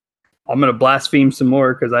 I'm going to blaspheme some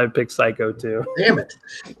more because I picked Psycho too. Damn it.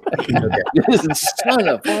 Okay. Son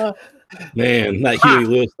of a... Man, that Huey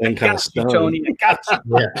Lewis thing kind of stung. Tony, I got you.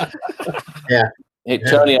 Yeah. Yeah. Hey,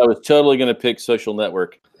 Tony, I was totally going to pick Social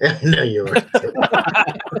Network. No, you were.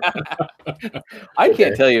 I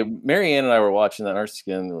can't tell you, Marianne and I were watching that, and our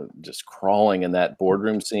skin just crawling in that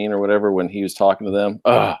boardroom scene or whatever when he was talking to them.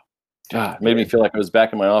 Oh, God, it made me feel like I was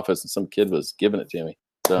back in my office and some kid was giving it to me.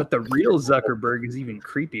 So But the real Zuckerberg is even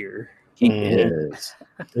creepier. he is.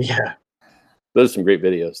 Yeah. Those are some great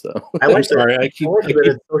videos, though. I like sorry, that. I keep- I like that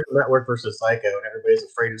it's Social Network versus Psycho, and everybody's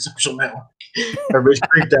afraid of Social Network. Everybody's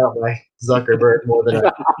creeped out by Zuckerberg more than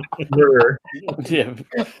a mirror. Yeah.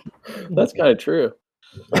 That's kind of true.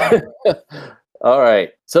 All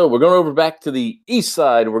right. So we're going over back to the east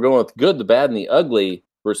side. We're going with Good, the Bad, and the Ugly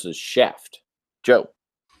versus Shaft. Joe.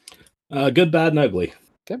 Good, Bad, and Ugly.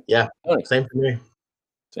 Okay. Yeah. Tony. Same for me.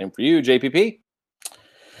 Same for you, JPP.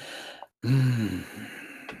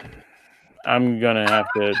 I'm gonna have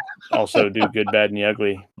to also do Good, Bad, and the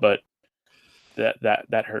Ugly, but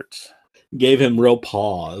that hurts. Gave him real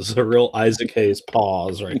pause, a real Isaac Hayes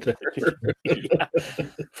pause right there. Yeah.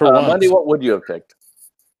 For once. Monday, what would you have picked?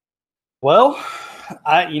 Well,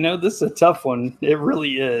 this is a tough one. It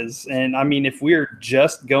really is. And I mean, if we're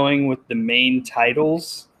just going with the main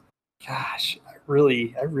titles, gosh, I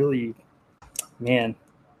really, man.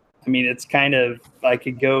 I mean, it's kind of, I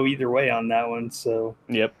could go either way on that one. So,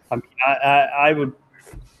 Yep. I mean, I would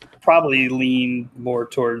probably lean more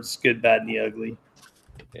towards Good, Bad, and the Ugly.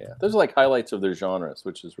 Yeah. Those are like highlights of their genres,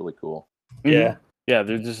 which is really cool. Yeah. Yeah,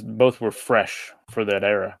 they're just both were fresh for that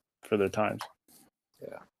era, for their times.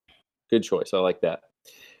 Yeah. Good choice. I like that.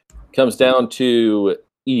 Comes down to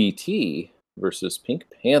E.T. versus Pink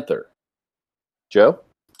Panther. Joe?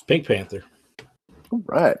 Pink Panther. All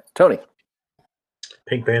right. Tony?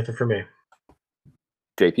 Pink Panther for me.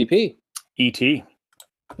 JPP? E.T.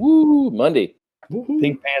 Woo! Monday.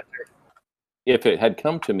 Pink Panther. If it had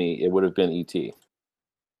come to me, it would have been E.T.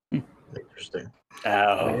 Interesting.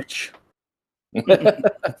 Ouch.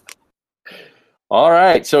 All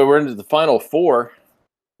right. So we're into the final four.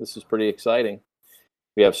 This is pretty exciting.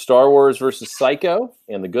 We have Star Wars versus Psycho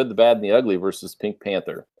and The Good, the Bad, and the Ugly versus Pink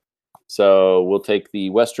Panther. So we'll take the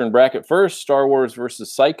Western bracket first. Star Wars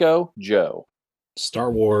versus Psycho. Joe.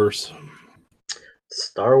 Star Wars.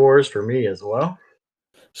 Star Wars for me as well.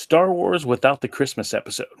 Star Wars without the Christmas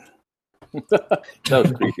episode. That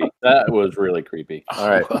was creepy. That was really creepy. All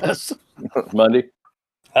right. Monday.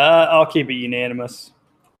 I'll keep it unanimous.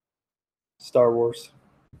 Star Wars.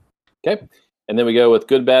 Okay. And then we go with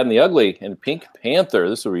Good, Bad, and the Ugly and Pink Panther.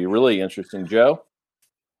 This will be really interesting. Joe?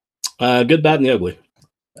 Good, Bad, and the Ugly.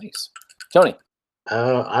 Nice. Tony?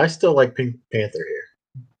 I still like Pink Panther here.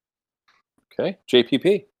 Okay.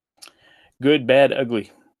 JPP? Good, Bad, Ugly.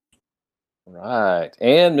 All right.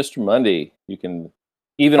 And Mr. Mundy, you can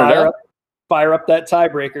even it up. Fire up that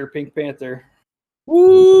tiebreaker, Pink Panther.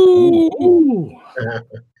 Woo!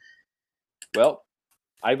 Well,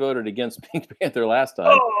 I voted against Pink Panther last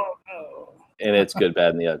time, and it's Good,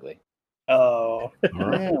 Bad, and the Ugly. Oh.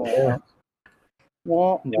 Yeah.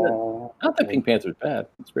 Not that Pink Panther's bad.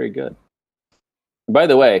 It's very good. By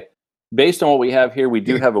the way, based on what we have here, we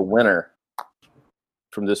do have a winner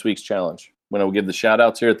from this week's challenge. When I will give the shout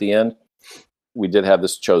outs here at the end, we did have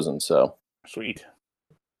this chosen. So Sweet.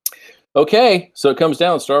 okay, so it comes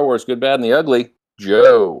down Star Wars, Good, Bad, and the Ugly.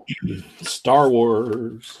 Joe. Star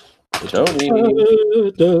Wars. Tony.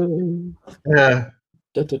 Yeah.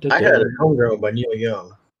 I had it Homegrown by Neil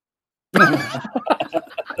Young.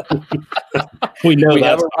 We know We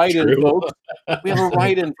have that's a write-in, true. folks. We have a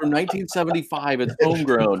write-in from 1975. It's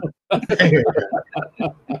Homegrown. I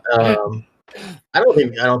don't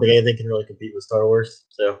think anything can really compete with Star Wars.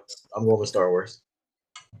 So I'm going with Star Wars.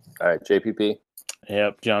 All right, JPP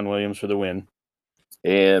Yep, John Williams for the win.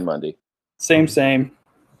 and Monday. Same.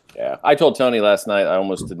 Yeah, I told Tony last night I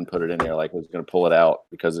almost didn't put it in here. Like I was going to pull it out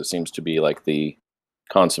because it seems to be like the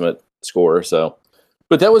consummate score. So,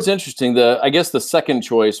 but that was interesting. I guess the second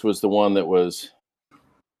choice was the one that was,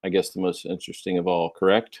 I guess, the most interesting of all.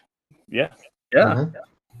 Correct? Yeah. Yeah.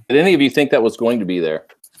 Did any of you think that was going to be there?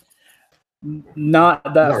 Not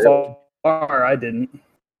that far. I didn't.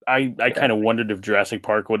 I kind of wondered if Jurassic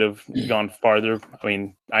Park would have gone farther. I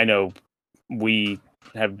mean, I know we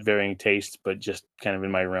have varying tastes, but just kind of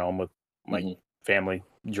in my realm with my family,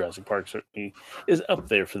 Jurassic Park certainly is up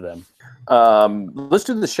there for them. Let's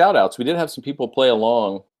do the shout outs. We did have some people play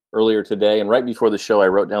along earlier today, and right before the show, I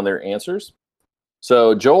wrote down their answers.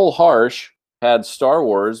 So Joel Harsh had Star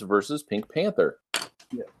Wars versus Pink Panther,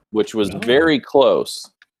 which was very close.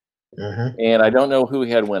 And I don't know who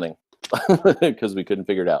he had winning because we couldn't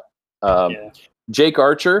figure it out. Jake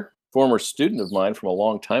Archer, former student of mine from a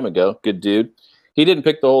long time ago, good dude. He didn't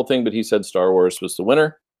pick the whole thing, but he said Star Wars was the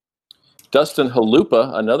winner. Dustin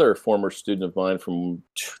Halupa, another former student of mine from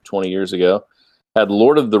 20 years ago, had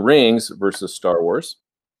Lord of the Rings versus Star Wars,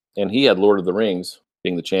 and he had Lord of the Rings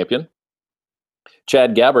being the champion.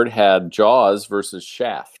 Chad Gabbard had Jaws versus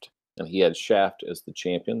Shaft, and he had Shaft as the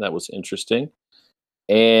champion. That was interesting.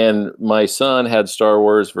 And my son had Star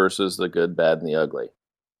Wars versus The Good, Bad, and the Ugly,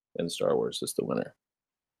 and Star Wars is the winner.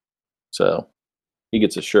 So he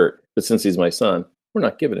gets a shirt, but since he's my son, we're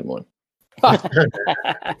not giving him one.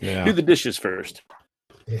 Do the dishes first.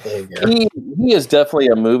 He is definitely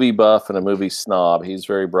a movie buff and a movie snob. He's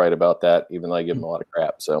very bright about that, even though I give him a lot of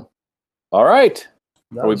crap. So, all right.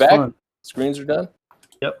 That Are we was back? fun. Screens are done?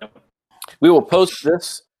 Yep. We will post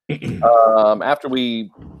this after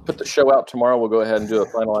we put the show out tomorrow. We'll go ahead and do a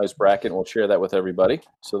finalized bracket, and we'll share that with everybody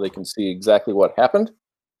so they can see exactly what happened.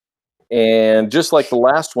 And just like the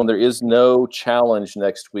last one, there is no challenge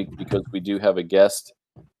next week because we do have a guest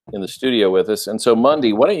in the studio with us. And so,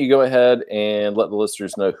 Monday, why don't you go ahead and let the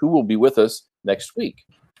listeners know who will be with us next week?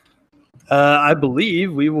 I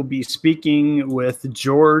believe we will be speaking with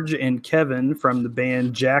George and Kevin from the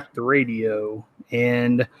band Jack the Radio.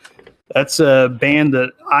 And that's a band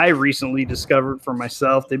that I recently discovered for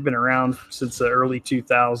myself. They've been around since the early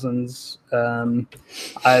 2000s.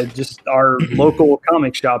 Our local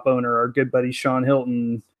comic shop owner, our good buddy Sean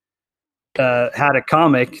Hilton, had a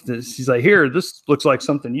comic that he's like, here, this looks like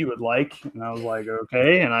something you would like. And I was like,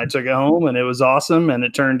 okay. And I took it home and it was awesome. And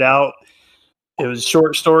it turned out it was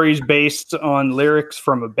short stories based on lyrics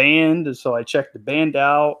from a band. And so I checked the band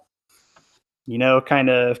out, kind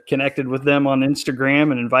of connected with them on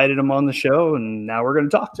Instagram and invited them on the show. And now we're going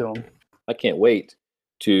to talk to them. I can't wait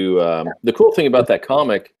to. The cool thing about that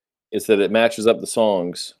comic is that it matches up the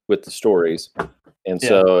songs with the stories. And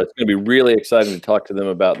so it's going to be really exciting to talk to them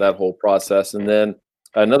about that whole process. And then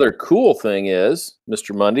another cool thing is,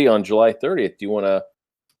 Mr. Monday, on July 30th, do you want to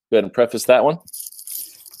go ahead and preface that one?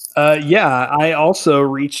 I also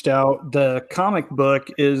reached out. The comic book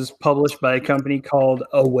is published by a company called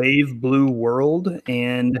A Wave Blue World.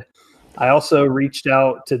 And I also reached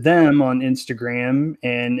out to them on Instagram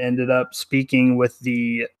and ended up speaking with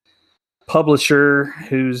the publisher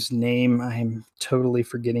whose name I'm totally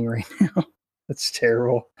forgetting right now. That's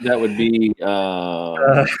terrible. That would be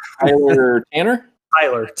Tyler Tanner?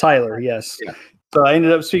 Tyler, yes. Yeah. So I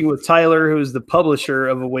ended up speaking with Tyler, who's the publisher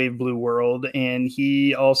of A Wave Blue World, and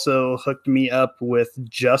he also hooked me up with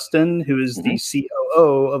Justin, who is the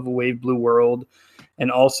COO of A Wave Blue World, and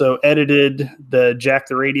also edited the Jack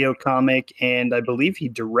the Radio comic, and I believe he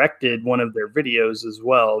directed one of their videos as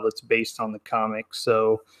well that's based on the comic.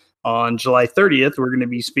 So on July 30th, we're going to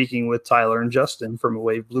be speaking with Tyler and Justin from A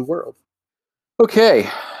Wave Blue World. Okay,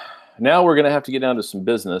 now we're going to have to get down to some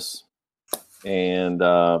business. And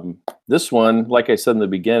this one, like I said in the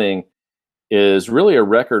beginning, is really a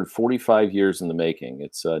record 45 years in the making.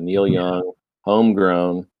 It's Neil Young,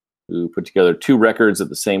 Homegrown, who put together 2 records at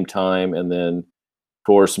the same time, and then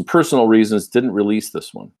for some personal reasons didn't release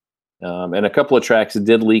this one. And a couple of tracks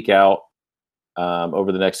did leak out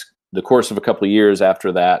over the course of a couple of years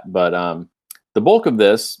after that. But the bulk of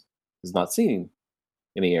this is not seen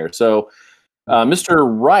any air. So, Mr.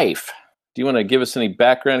 Rife, do you want to give us any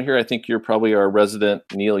background here? I think you're probably our resident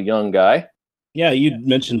Neil Young guy. Yeah, you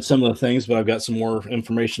mentioned some of the things, but I've got some more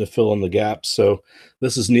information to fill in the gaps. So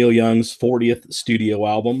this is Neil Young's 40th studio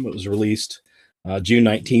album. It was released June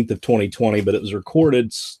 19th of 2020, but it was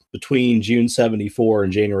recorded between June 74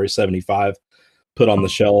 and January 75, put on the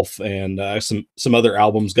shelf, and some other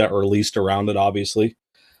albums got released around it, obviously.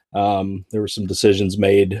 There were some decisions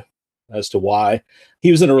made as to why.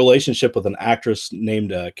 He was in a relationship with an actress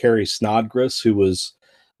named Carrie Snodgrass, who was,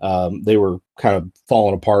 they were kind of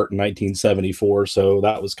falling apart in 1974, so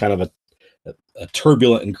that was kind of a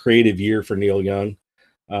turbulent and creative year for Neil Young.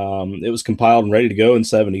 It was compiled and ready to go in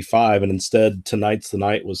 75, and instead Tonight's the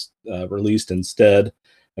Night was released instead,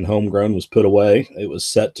 and Homegrown was put away. It was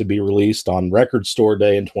set to be released on Record Store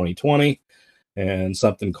Day in 2020, and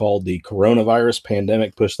something called the coronavirus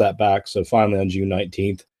pandemic pushed that back. So finally on June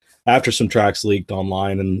 19th, after some tracks leaked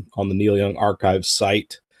online and on the Neil Young Archives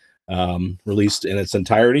site, released in its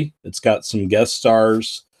entirety. It's got some guest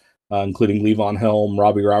stars, including Levon Helm,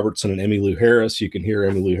 Robbie Robertson, and Emmylou Harris. You can hear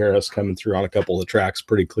Emmylou Harris coming through on a couple of the tracks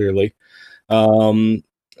pretty clearly. It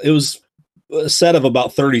was a set of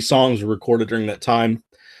about 30 songs were recorded during that time,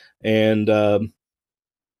 and the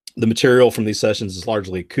material from these sessions is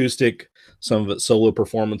largely acoustic, some of it solo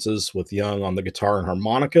performances with Young on the guitar and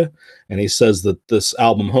harmonica. And he says that this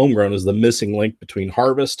album, Homegrown, is the missing link between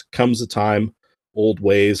Harvest, Comes a Time, Old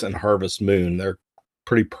Ways, and Harvest Moon. They're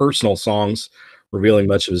pretty personal songs, revealing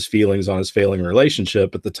much of his feelings on his failing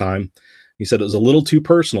relationship at the time. He said it was a little too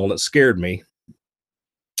personal and it scared me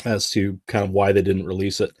as to kind of why they didn't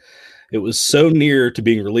release it. It was so near to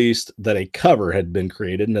being released that a cover had been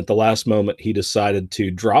created, and at the last moment he decided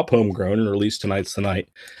to drop Homegrown and release Tonight's the Night,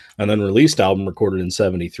 an unreleased album recorded in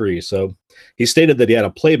 73. So he stated that he had a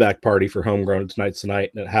playback party for Homegrown Tonight's the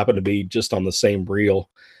Night, and it happened to be just on the same reel.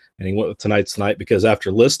 And he went with Tonight's the Night because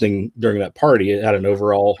after listening during that party, it had an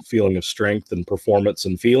overall feeling of strength and performance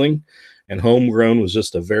and feeling. And Homegrown was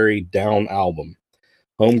just a very down album.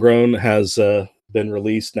 Homegrown has been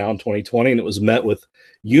released now in 2020, and it was met with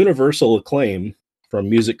universal acclaim from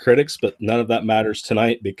music critics, but none of that matters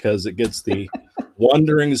tonight because it gets the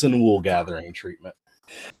Wanderings and Wool Gathering treatment.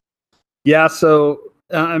 Yeah, so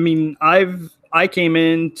I mean, I came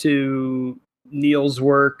into Neil's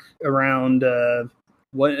work around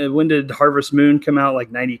when did Harvest Moon come out?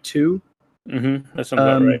 Like 92? Mm-hmm. That sounds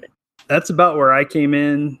about right. That's about where I came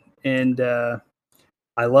in, and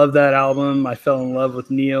I love that album. I fell in love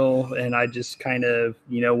with Neil, and I just kind of,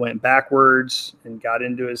 went backwards and got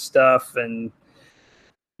into his stuff. And,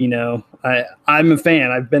 I'm a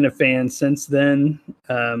fan. I've been a fan since then.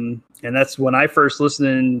 And that's when I first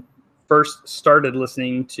started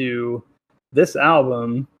listening to this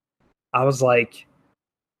album. I was like,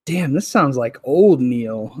 damn, this sounds like old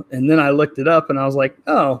Neil. And then I looked it up and I was like,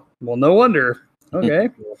 oh, well, no wonder. Okay.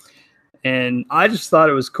 And I just thought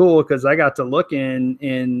it was cool because I got to look in,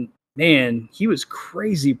 and man, he was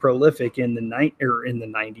crazy prolific in the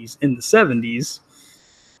 90s, in the 70s.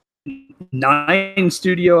 9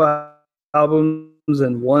 studio albums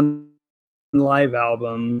and 1 live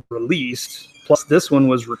album released. Plus, this one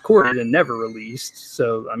was recorded and never released.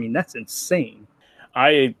 So, I mean, that's insane.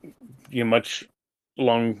 Much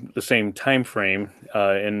along the same time frame,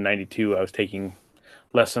 in 92, I was taking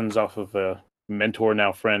lessons off of a mentor,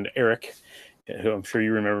 now friend, Eric, who I'm sure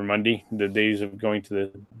you remember, Mundy, the days of going to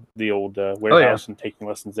the old warehouse and taking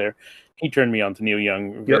lessons there. He turned me on to Neil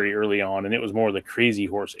Young very early on, and it was more the Crazy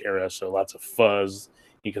Horse era, so lots of fuzz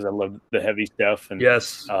because I loved the heavy stuff. And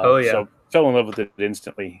so fell in love with it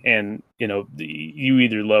instantly. And you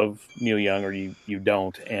either love Neil Young or you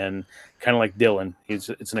don't. And kind of like Dylan, it's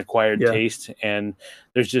an acquired taste, and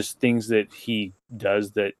there's just things that he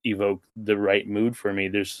does that evoke the right mood for me.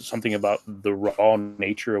 There's something about the raw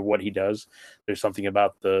nature of what he does. There's something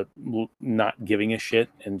about the not giving a shit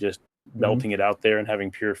and just belting it out there and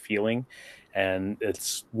having pure feeling. And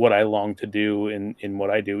it's what I long to do in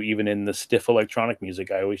what I do. Even in the stiff electronic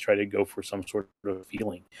music, I always try to go for some sort of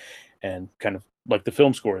feeling, and kind of like the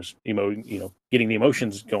film scores, getting the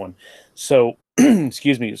emotions going. So,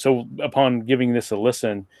 excuse me. So upon giving this a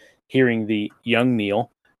listen, hearing the young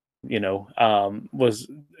Neil, was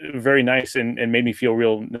very nice and made me feel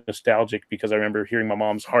real nostalgic, because I remember hearing my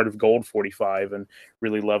mom's Heart of Gold 45 and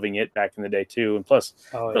really loving it back in the day too. And plus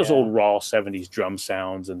those old raw 70s drum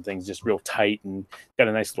sounds and things, just real tight and got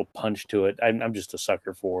a nice little punch to it. I'm just a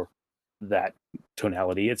sucker for that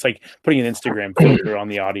tonality. It's like putting an Instagram filter on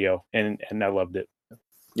the audio, and I loved it.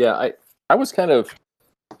 Yeah, I was kind of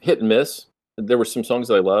hit and miss. There were some songs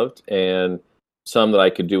that I loved and some that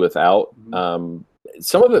I could do without.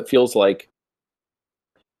 Some of it feels like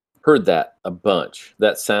heard that a bunch.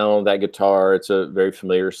 That sound, that guitar, it's a very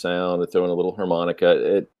familiar sound. They throw in a little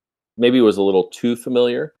harmonica. It maybe was a little too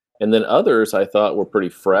familiar. And then others I thought were pretty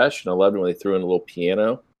fresh, and I loved when they threw in a little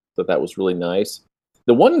piano. Thought that was really nice.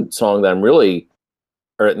 The one song that I'm really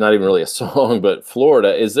or not even really a song, but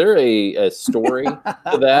Florida. Is there a story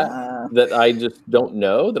to that I just don't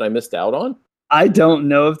know, that I missed out on? I don't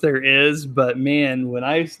know if there is, but man,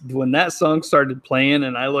 when that song started playing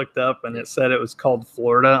and I looked up and it said it was called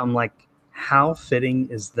Florida, I'm like, how fitting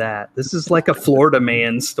is that? This is like a Florida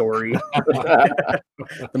man story. The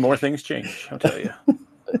more things change, I'll tell you.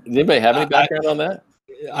 Does anybody have any background on that?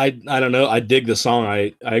 I don't know. I dig the song.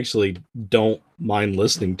 I actually don't mind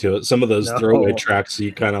listening to it. Some of those throwaway tracks,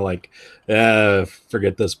 you kind of like,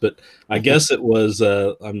 forget this. But I guess it was.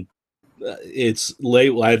 It's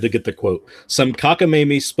late. I had to get the quote. Some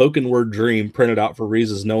cockamamie spoken word dream printed out for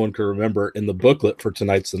reasons no one could remember in the booklet for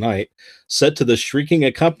Tonight's the Night, set to the shrieking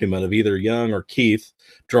accompaniment of either Young or Keith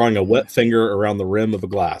drawing a wet finger around the rim of a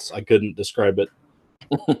glass. I couldn't describe it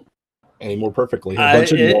any more perfectly. A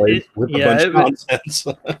bunch of noise with a bunch of nonsense.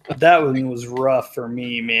 That one was rough for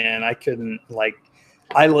me, man. I couldn't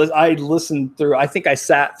I listened through. I think I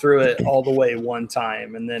sat through it all the way one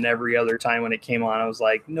time, and then every other time when it came on, I was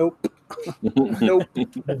like, nope, nope.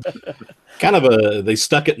 Kind of they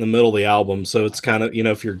stuck it in the middle of the album, so it's kind of,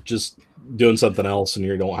 if you're just doing something else and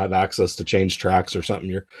you don't have access to change tracks or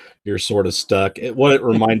something, you're sort of stuck. What it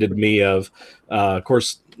reminded me of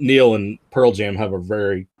course, Neil and Pearl Jam have a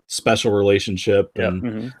very special relationship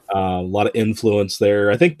and a lot of influence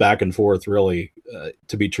there. I think back and forth, really,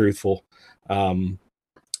 to be truthful.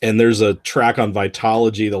 And there's a track on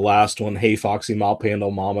Vitalogy, the last one, Hey Foxy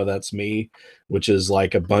Malpando Mama, That's Me, which is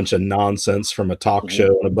like a bunch of nonsense from a talk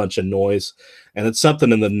show and a bunch of noise. And it's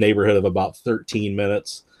something in the neighborhood of about 13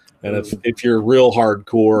 minutes. And if you're real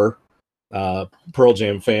hardcore Pearl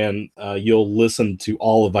Jam fan, you'll listen to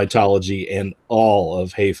all of Vitalogy and all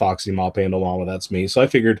of Hey Foxy Malpando Mama, That's Me. So I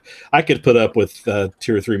figured I could put up with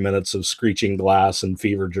 2 or 3 minutes of Screeching Glass and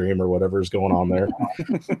Fever Dream or whatever's going on there.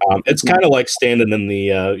 It's kind of like standing in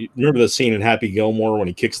the remember the scene in Happy Gilmore when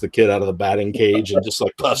he kicks the kid out of the batting cage and just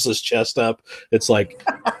like puffs his chest up. It's like,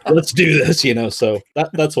 let's do this, so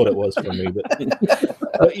that's what it was for me.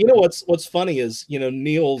 But what's funny is,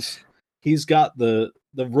 he's got the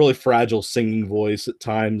really fragile singing voice at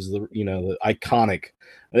times, the iconic,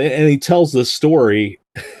 and he tells this story.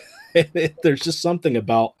 There's just something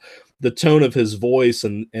about the tone of his voice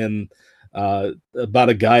and about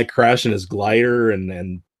a guy crashing his glider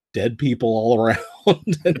and dead people all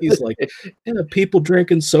around. And he's like, people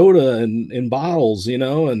drinking soda in bottles,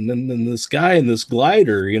 and then this guy in this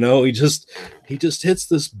glider, he just hits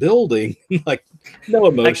this building. Like, no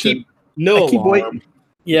emotion, no alarm.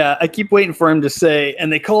 Yeah, I keep waiting for him to say,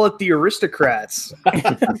 and they call it the aristocrats.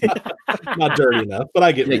 Not dirty enough, but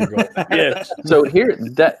I get where you're going. Yeah. So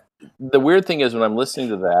the weird thing is, when I'm listening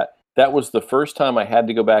to that was the first time I had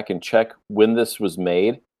to go back and check when this was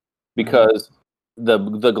made, because the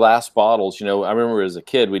glass bottles, I remember as a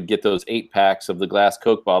kid, we'd get those 8-packs of the glass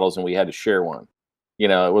Coke bottles and we had to share one.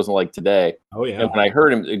 It wasn't like today. Oh yeah. And when I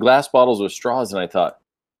heard him, glass bottles with straws, and I thought,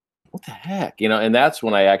 what the heck? And that's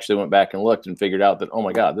when I actually went back and looked and figured out that, oh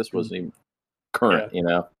my God, this wasn't even current,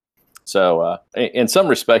 So in some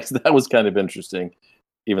respects, that was kind of interesting,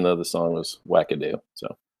 even though the song was wackadoo.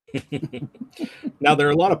 So now there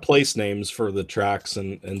are a lot of place names for the tracks,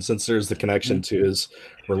 and since there's the connection to his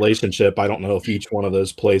relationship, I don't know if each one of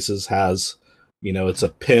those places has, it's a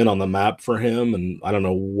pin on the map for him, and I don't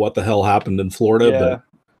know what the hell happened in Florida, but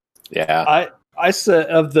yeah. I said,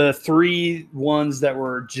 of the 3 ones that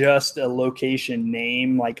were just a location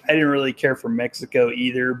name, like, I didn't really care for Mexico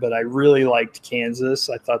either, but I really liked Kansas.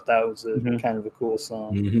 I thought that was a kind of a cool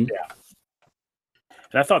song. Yeah.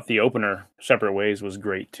 And I thought the opener, Separate Ways, was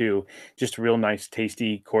great too. Just a real nice,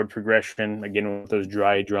 tasty chord progression, again with those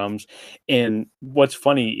dry drums. And what's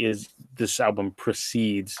funny is this album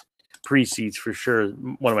precedes for sure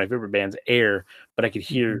one of my favorite bands, Air, but I could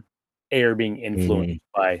hear Air being influenced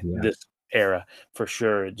by this era for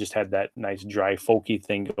sure. It just had that nice dry folky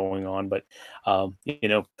thing going on, but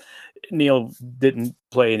Neil didn't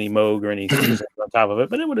play any Moog or any on top of it,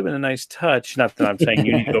 but it would have been a nice touch. Not that I'm saying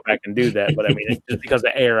you need to go back and do that, but I mean, just because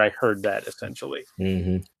of Air, I heard that essentially.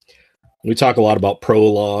 We talk a lot about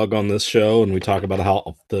prologue on this show, and we talk about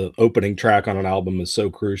how the opening track on an album is so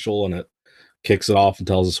crucial, and it kicks it off and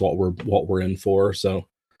tells us what we're in for. So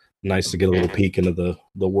nice to get a little peek into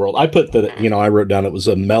the world. I put that, I wrote down it was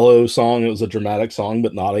a mellow song. It was a dramatic song,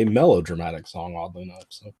 but not a melodramatic song, oddly enough.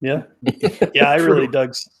 So yeah. I really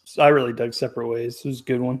dug Separate Ways. It was a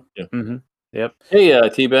good one. Yeah. Yep. Hey,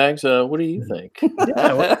 T-Bags, what do you think?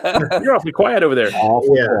 You're awfully quiet over there.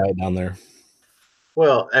 Awfully quiet down there.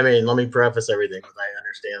 Well, I mean, let me preface everything with I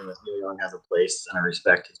understand that Neil Young has a place, and I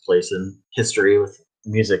respect his place in history with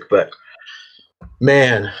music. But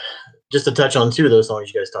man, just to touch on 2 of those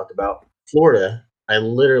songs you guys talked about, Florida. I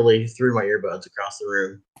literally threw my earbuds across the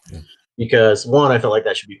room because one, I felt like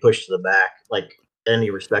that should be pushed to the back, like any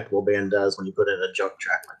respectable band does when you put in a junk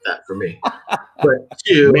track like that for me. But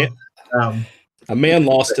two, a man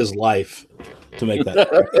lost his life to make that.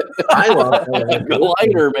 I lost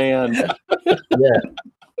Glider man. Yeah,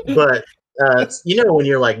 but when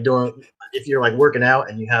you're like if you're like working out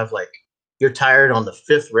and you have like you're tired on the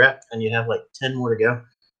 5th rep and you have like 10 more to go.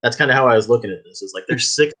 That's kind of how I was looking at this. It's like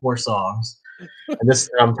there's 6 more songs, and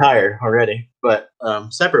I'm tired already. But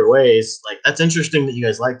Separate Ways, like that's interesting that you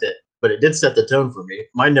guys liked it, but it did set the tone for me.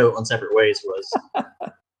 My note on Separate Ways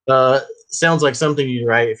was sounds like something you'd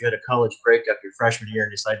write if you had a college breakup your freshman year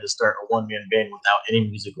and decided to start a one-man band without any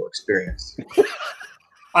musical experience.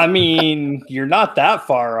 I mean, you're not that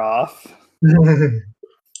far off.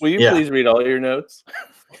 Will you please read all your notes?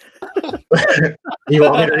 You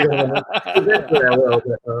want me to read all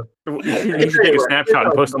the notes? You should take a snapshot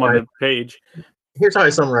and post them on the page. Here's how I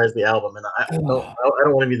summarize the album, and I don't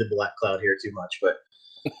want to be the black cloud here too much, but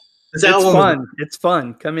this album fun. It's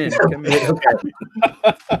fun. Come in. Okay.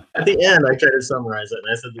 At the end, I tried to summarize it,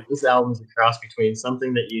 and I said that this album is a cross between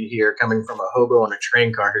something that you'd hear coming from a hobo on a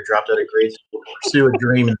train car who dropped out of grade school to pursue a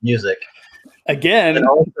dream in music. Again, and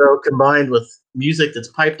also combined with music that's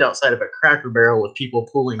piped outside of a Cracker Barrel with people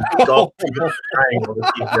pulling golf triangle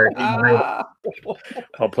to see where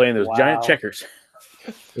while playing those giant checkers.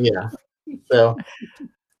 Yeah. So,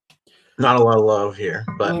 not a lot of love here,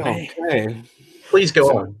 but please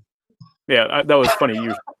go on. Yeah, that was funny. You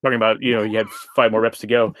were talking about, you had 5 more reps to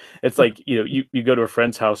go. It's like, you go to a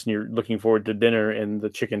friend's house and you're looking forward to dinner and the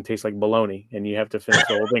chicken tastes like bologna and you have to finish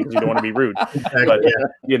the whole thing because you don't want to be rude. Exactly,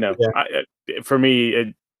 But, for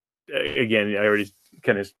me, again, I already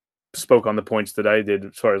kind of spoke on the points that I did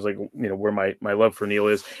as far as like, where my love for Neil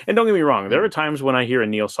is. And don't get me wrong, there are times when I hear a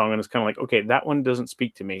Neil song and it's kind of like, okay, that one doesn't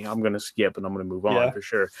speak to me. I'm going to skip and I'm going to move on for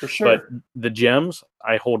sure. But the gems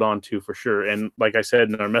I hold on to for sure. And like I said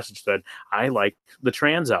in our message thread, I like the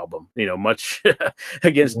Trans album, much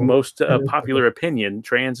against most popular opinion.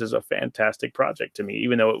 Trans is a fantastic project to me,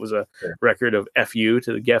 even though it was a record of FU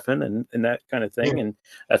to the Geffen and that kind of thing and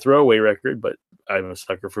a throwaway record, but I'm a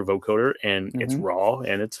sucker for vocoder and it's raw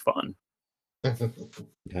and it's fun.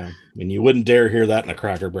 Yeah, and you wouldn't dare hear that in a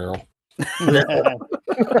Cracker Barrel.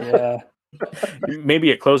 Yeah,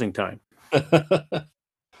 maybe at closing time.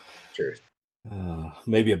 Sure.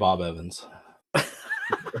 Maybe a Bob Evans.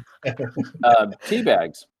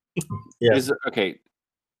 Teabags. Yeah. Okay.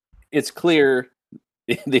 It's clear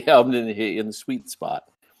the album didn't hit in the sweet spot.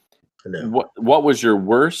 No. What was your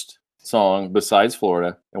worst song besides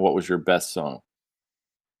Florida, and what was your best song?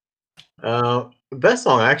 Best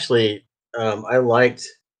song actually. I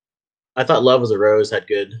thought Love is a Rose had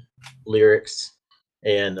good lyrics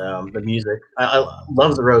and the music. I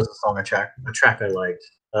Love is a Rose is a track I liked.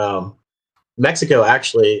 Mexico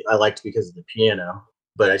actually I liked because of the piano,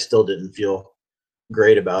 but I still didn't feel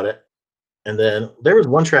great about it. And then there was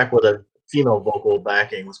one track where the female vocal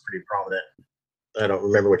backing was pretty prominent. I don't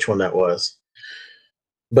remember which one that was.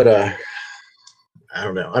 But I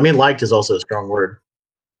don't know. I mean, liked is also a strong word.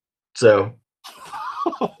 So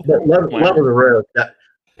but Love is a Rose.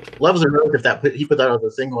 Love is a Rose. If he put that as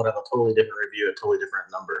a single, I'd have a totally different review, a totally different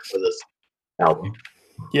number for this album.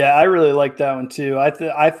 Yeah, I really like that one too.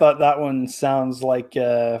 I thought that one sounds like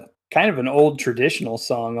kind of an old traditional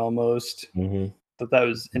song almost. Thought that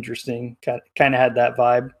was interesting. Kind of had that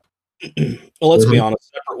vibe. Well, let's be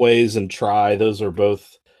honest. Separate Ways and Try. Those are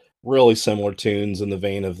both really similar tunes in the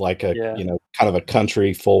vein of like a kind of a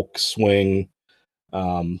country folk swing.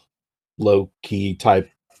 Low key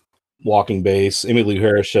type walking bass. Emmylou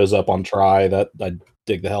Harris shows up on Try. That I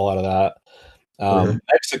dig the hell out of that.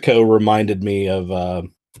 Mexico reminded me of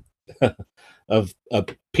a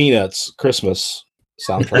Peanuts Christmas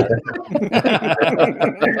soundtrack.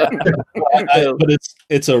 But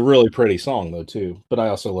it's a really pretty song though too. But I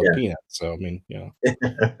also love Peanuts, so I mean,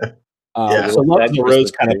 so Love is a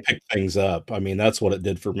Rose kind of picked things up. I mean, that's what it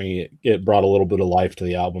did for me. It brought a little bit of life to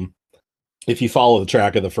the album. If you follow the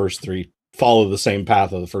track of the first 3, follow the same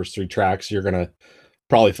path of the first 3 tracks, you're gonna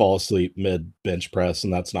probably fall asleep mid bench press,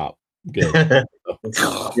 and that's not good.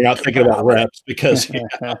 You're not thinking about reps because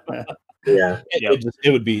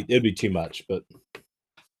it would be too much. But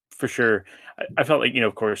for sure, I felt like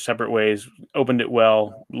of course, Separate Ways opened it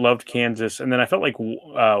well. Loved Kansas, and then I felt like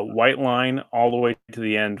White Line all the way to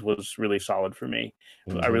the end was really solid for me.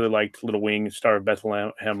 I really liked Little Wing, Star of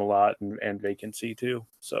Bethlehem a lot, and Vacancy too.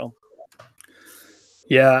 So.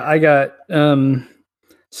 Yeah, I got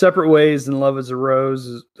Separate Ways and Love is a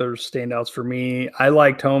Rose. Those standouts for me. I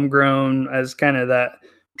liked Homegrown as kind of that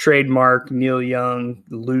trademark Neil Young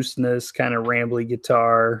looseness, kind of rambly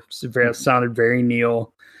guitar. Sounded very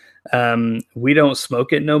Neil. We Don't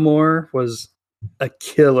Smoke It No More was a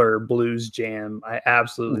killer blues jam. I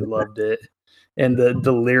absolutely loved it. And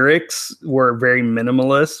the lyrics were very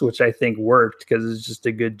minimalist, which I think worked because it's just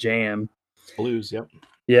a good jam. Blues, yep.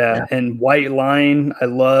 Yeah. And White Line, I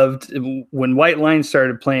loved. When White Line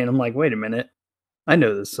started playing, I'm like, wait a minute, I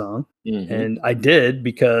know this song. And I did,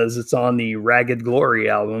 because it's on the Ragged Glory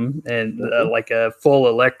album, and like a full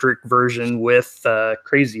electric version with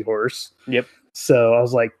Crazy Horse. Yep. So I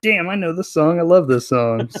was like, damn, I know this song. I love this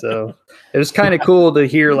song. So it was kind of cool to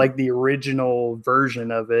hear like the original version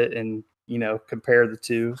of it and, you know, compare the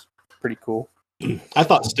two. Pretty cool. I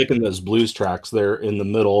thought sticking those blues tracks there in the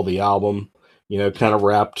middle of the album, you know, kind of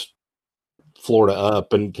wrapped Florida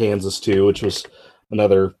up and Kansas too, which was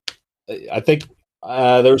another, I think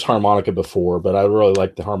there was harmonica before, but I really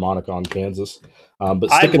liked the harmonica on Kansas.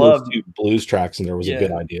 But sticking those two blues tracks in there was a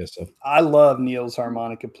good idea. So I love Neil's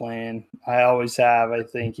harmonica playing. I always have. I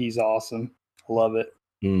think he's awesome. I love it.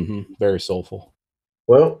 Very soulful.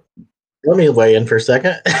 Well, let me weigh in for a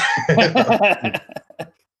second.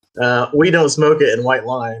 We Don't Smoke It and White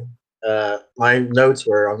Line. My notes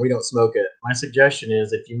were on We Don't Smoke It. My suggestion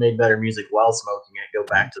is, if you made better music while smoking it, go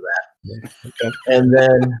back to that. Okay. And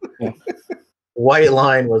then White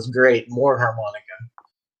Line was great. More harmonica.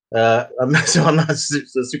 So I'm not a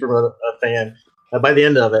super fan. By the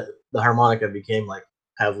end of it, the harmonica became like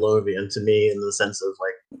Pavlovian to me, in the sense of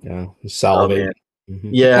like, salivate.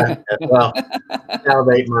 Yeah, well,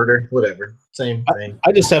 salivate, murder, whatever, same thing.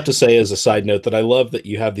 I just have to say, as a side note, that I love that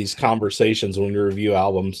you have these conversations when you review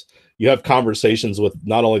albums. You have conversations with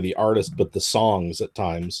not only the artist but the songs at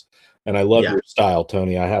times. And I love your style,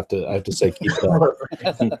 Tony. I have to say, keep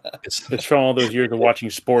that. It's from all those years of watching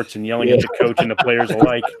sports and yelling at the coach and the players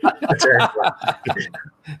alike.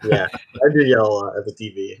 Yeah, I do yell at the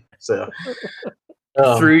TV. So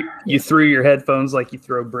you threw your headphones like you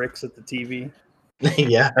throw bricks at the TV.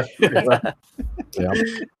 Yeah.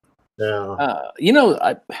 You know,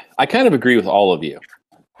 I kind of agree with all of you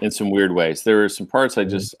in some weird ways. There were some parts I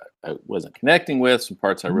wasn't connecting with, some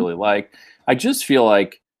parts I really like. I just feel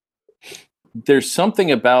like there's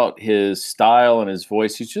something about his style and his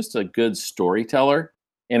voice. He's just a good storyteller.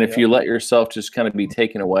 And if you let yourself just kind of be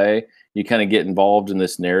taken away, you kind of get involved in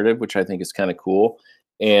this narrative, which I think is kind of cool.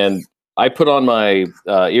 And I put on my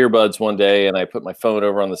earbuds one day, and I put my phone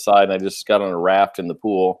over on the side, and I just got on a raft in the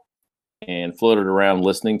pool and floated around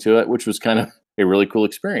listening to it, which was kind of a really cool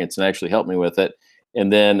experience and actually helped me with it.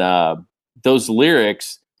 And then those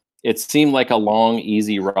lyrics, it seemed like a long,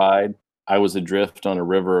 easy ride. I was adrift on a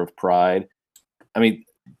river of pride. I mean,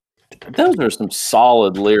 those are some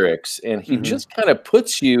solid lyrics, and he just kind of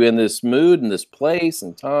puts you in this mood and this place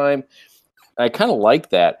and time. I kind of like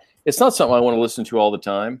that. It's not something I want to listen to all the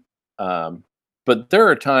time, but there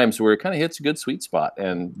are times where it kind of hits a good sweet spot,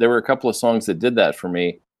 and there were a couple of songs that did that for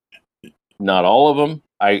me. Not all of them.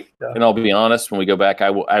 And I'll be honest, when we go back, I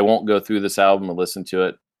won't go through this album and listen to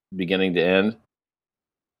it beginning to end,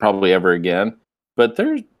 probably ever again. But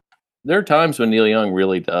there are times when Neil Young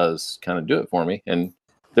really does kind of do it for me, and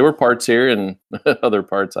there were parts here and other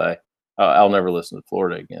parts I'll never listen to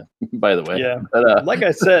Florida again. By the way, yeah. But, like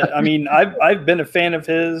I said, I mean, I've been a fan of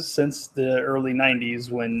his since the early '90s,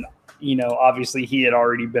 when, you know, obviously he had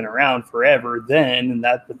already been around forever then, and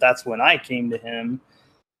that's when I came to him.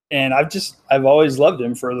 And I've always loved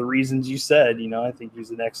him for the reasons you said. You know, I think he's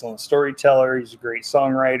an excellent storyteller. He's a great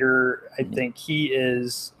songwriter. I think he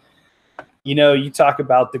is. You know, you talk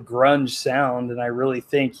about the grunge sound, and I really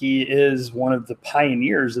think he is one of the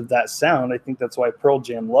pioneers of that sound. I think that's why Pearl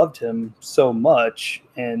Jam loved him so much,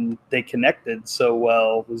 and they connected so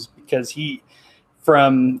well, was because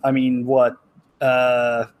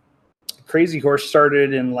Crazy Horse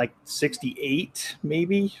started in like 68,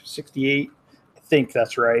 maybe 68. I think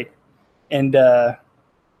that's right. And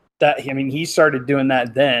he started doing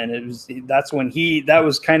that then. That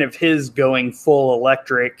was kind of his going full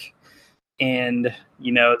electric. And,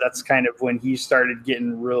 you know, that's kind of when he started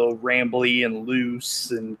getting real rambly and loose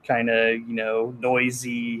and kind of, you know,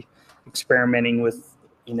 noisy, experimenting with,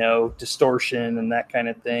 you know, distortion and that kind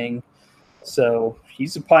of thing. So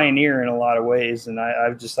he's a pioneer in a lot of ways. And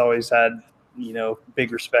I've just always had, you know,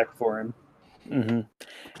 big respect for him.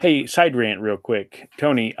 Hey, side rant real quick.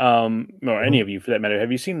 Tony, or any of you for that matter,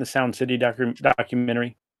 have you seen the Sound City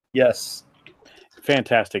documentary? Yes.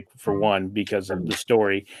 Fantastic, for one, because of the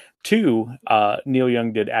story. Two, Neil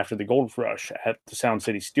Young did After the Gold Rush at the Sound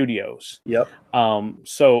City Studios. Yep.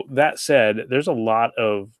 So that said, there's a lot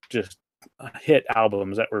of just hit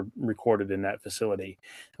albums that were recorded in that facility.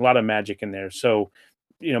 A lot of magic in there. So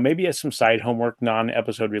maybe as some side homework,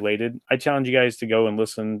 non-episode related, I challenge you guys to go and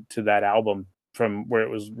listen to that album from where it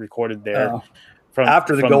was recorded there.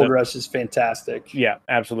 After the Gold Rush is fantastic. Yeah,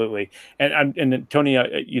 absolutely. And Tony,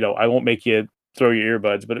 I won't make you throw your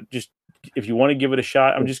earbuds, but just if you want to give it a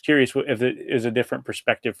shot, I'm just curious if it is a different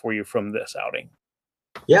perspective for you from this outing.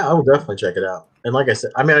 Yeah, I will definitely check it out. And like I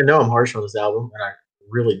said, I mean, I know I'm harsh on this album, and I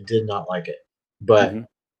really did not like it. But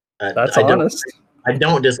that's honest. I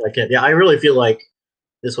don't dislike it. Yeah, I really feel like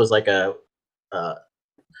this was like a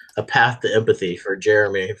path to empathy for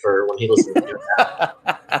Jeremy for when he listens to it.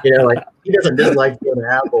 Like he doesn't dislike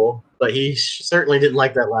Fiona Apple, but he certainly didn't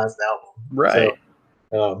like that last album. Right.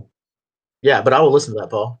 So, yeah, but I will listen to that,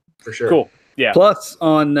 Paul, for sure. Cool. Yeah. Plus,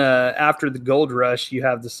 on After the Gold Rush, you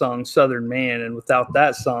have the song Southern Man, and without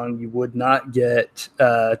that song, you would not get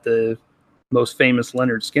the most famous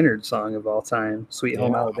Leonard Skinner song of all time, Sweet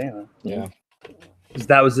Home Alabama. Yeah. Because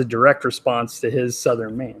that was a direct response to his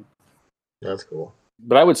Southern Man. That's cool.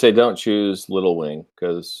 But I would say don't choose Little Wing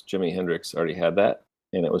because Jimi Hendrix already had that,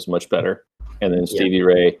 and it was much better. And then Stevie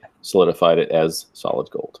Ray solidified it as solid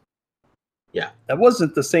gold. Yeah. That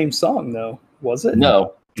wasn't the same song, though, was it?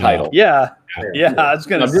 No. Title. Yeah. I was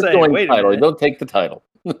going to say, wait a minute. Don't take the title.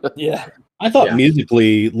 Yeah. I thought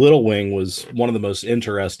musically, Little Wing was one of the most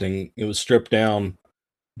interesting. It was stripped down,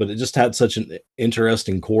 but it just had such an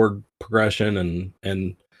interesting chord progression,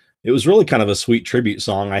 and it was really kind of a sweet tribute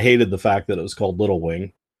song. I hated the fact that it was called Little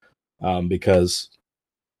Wing, because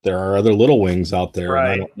there are other Little Wings out there,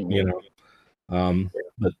 right?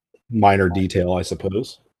 But minor detail, I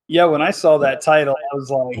suppose. Yeah, when I saw that title, I was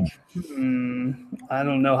like, I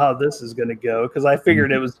don't know how this is going to go, because I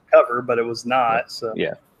figured it was a cover, but it was not. So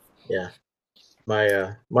yeah.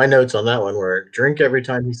 My notes on that one were: drink every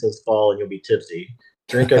time he says fall, and you'll be tipsy.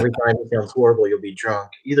 Drink every time he sounds horrible, you'll be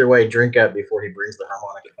drunk. Either way, drink up before he brings the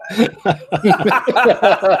harmonica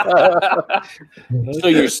back. So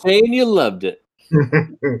you're saying you loved it?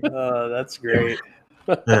 That's great.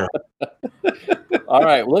 All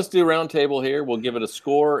right, let's do a round table here. We'll give it a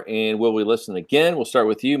score, and will we listen again? We'll start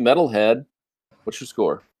with you, Metalhead. What's your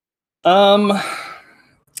score?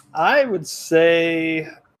 I would say,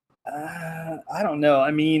 I don't know.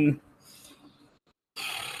 I mean,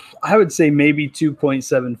 I would say maybe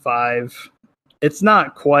 2.75. It's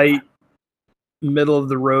not quite middle of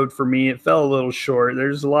the road for me. It fell a little short.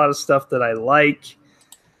 There's a lot of stuff that I like,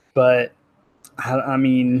 but I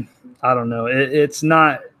mean, I don't know. It's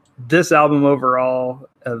not this album overall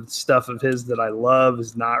of stuff of his that I love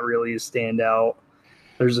is not really a standout.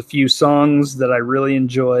 There's a few songs that I really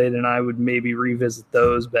enjoyed, and I would maybe revisit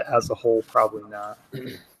those, but as a whole, probably not.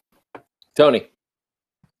 Tony.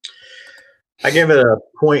 I give it a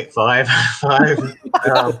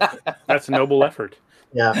 0.55. That's a noble effort.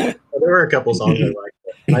 Yeah, there were a couple songs I liked.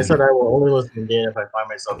 I said I will only listen again if I find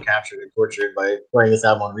myself captured and tortured by playing this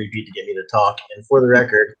album on repeat to get me to talk. And for the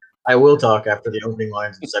record, I will talk after the opening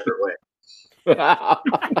lines in a separate way.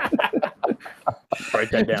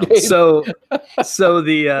 Write that down. So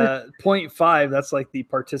the 0.5, that's like the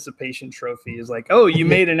participation trophy. Is like, oh, you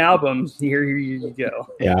made an album. Here you go.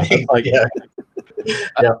 Yeah,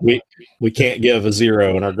 we can't give a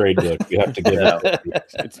 0 in our grade book. We have to give it.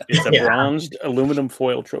 It's a bronzed aluminum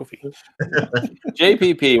foil trophy.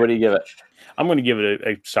 JPP, what do you give it? I'm going to give it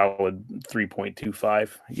a solid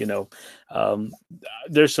 3.25.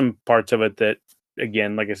 There's some parts of it that,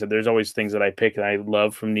 again, like I said, there's always things that I pick and I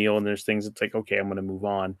love from Neil, and there's things that's like, okay, I'm going to move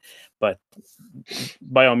on. But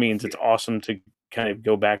by all means, it's awesome to kind of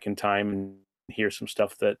go back in time and hear some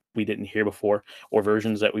stuff that we didn't hear before, or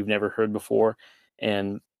versions that we've never heard before.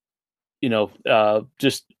 And,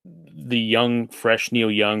 just the young, fresh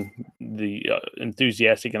Neil Young, the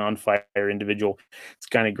enthusiastic and on fire individual. It's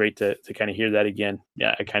kind of great to kind of hear that again.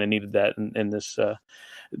 Yeah, I kind of needed that in this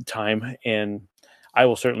time. And I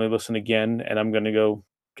will certainly listen again, and I'm going to go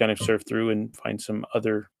kind of surf through and find some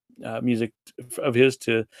other music of his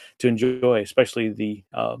to enjoy, especially the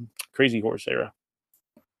Crazy Horse era.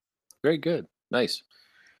 Very good. Nice.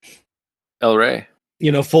 El Rey.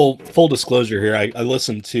 Full disclosure here, I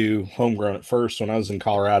listened to Homegrown at first when I was in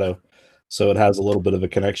Colorado, so it has a little bit of a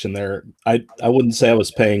connection there. I wouldn't say I was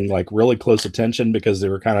paying like really close attention because they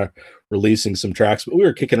were kind of releasing some tracks, but we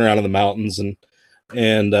were kicking around in the mountains and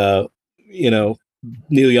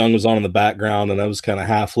Neil Young was on in the background, and I was kind of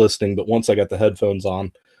half listening. But once I got the headphones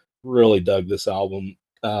on, really dug this album.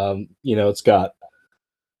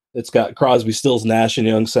 It's got Crosby, Stills, Nash and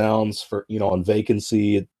Young sounds for on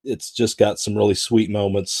Vacancy. It's just got some really sweet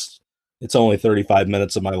moments. It's only 35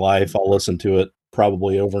 minutes of my life. I'll listen to it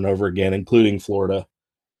probably over and over again, including Florida.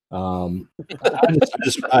 I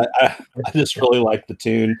just really like the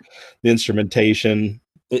tune, the instrumentation.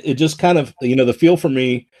 it just kind of, the feel for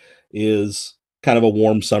me is kind of a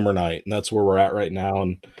warm summer night, and that's where we're at right now.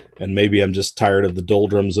 And maybe I'm just tired of the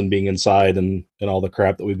doldrums and being inside and all the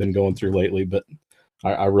crap that we've been going through lately. But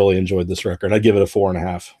I really enjoyed this record. I'd give it a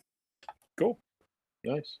 4.5. Cool.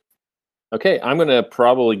 Nice. Okay, I'm going to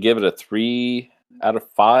probably give it a 3 out of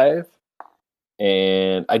 5.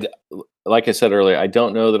 And like I said earlier, I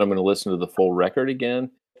don't know that I'm going to listen to the full record again,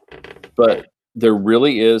 but there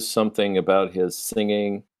really is something about his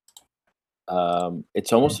singing.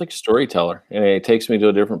 It's almost like a storyteller, and it takes me to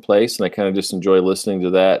a different place, and I kind of just enjoy listening to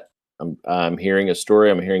that. I'm hearing a story.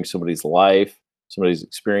 I'm hearing somebody's life, somebody's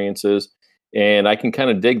experiences, and I can kind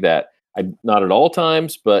of dig that. Not at all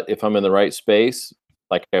times, but if I'm in the right space,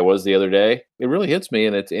 like I was the other day, it really hits me,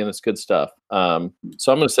 and it's good stuff. So I'm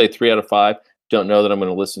going to say 3 out of 5. Don't know that I'm going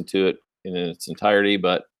to listen to it in its entirety,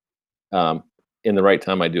 but in the right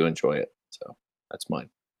time, I do enjoy it. So that's mine.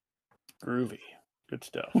 Groovy. Good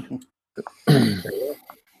stuff.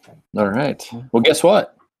 All right. Well, guess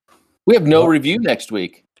what? We have no review next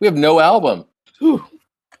week. We have no album. Woo.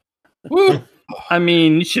 I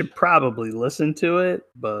mean, you should probably listen to it,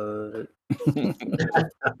 but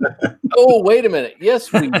oh, wait a minute.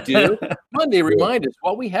 Yes, we do. Monday, remind us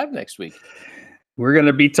what we have next week. We're going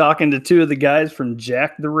to be talking to 2 of the guys from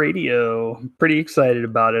Jack the Radio. I'm pretty excited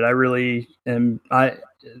about it. I really am.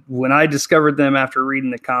 When I discovered them after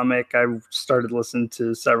reading the comic, I started listening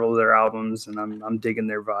to several of their albums, and I'm digging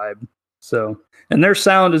their vibe. So, and their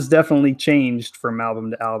sound has definitely changed from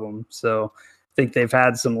album to album. So I think they've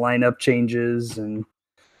had some lineup changes and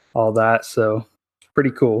all that. So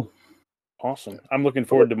pretty cool. Awesome. I'm looking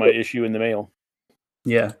forward to my issue in the mail.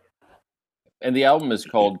 Yeah. And the album is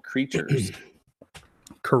called Creatures.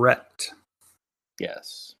 Correct.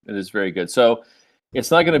 Yes, it is very good. So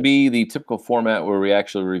it's not going to be the typical format where we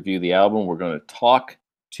actually review the album. We're going to talk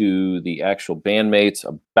to the actual bandmates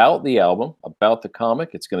about the album, about the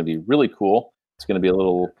comic. It's going to be really cool. It's going to be a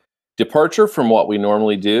little departure from what we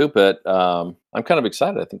normally do, but I'm kind of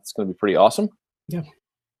excited. I think it's going to be pretty awesome. Yeah.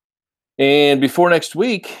 And before next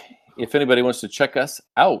week, if anybody wants to check us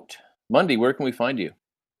out, Monday, where can we find you?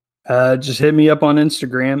 Just hit me up on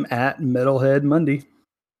Instagram at Metalhead Monday.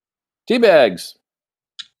 Teabags.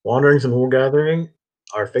 Wanderings and Wool Gathering,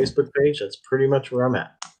 our Facebook page. That's pretty much where I'm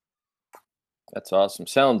at. That's awesome.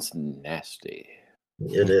 Sounds nasty.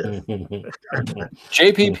 It is.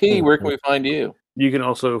 JPP, where can we find you? You can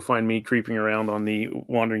also find me creeping around on the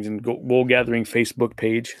Wanderings and Wool Gathering Facebook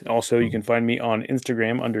page. Also, you can find me on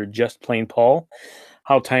Instagram under Just Plain Paul.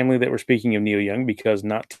 How timely that we're speaking of Neil Young, because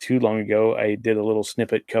not too long ago I did a little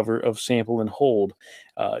snippet cover of Sample and Hold.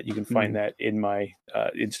 You can find that in my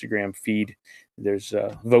Instagram feed. There's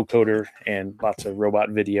vocoder and lots of robot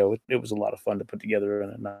video. It was a lot of fun to put together on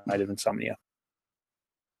a night of insomnia.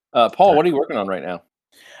 Paul, what are you working on right now?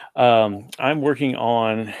 I'm working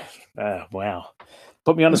on, wow,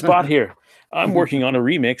 put me on the spot here. I'm working on a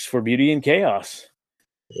remix for Beauty and Chaos.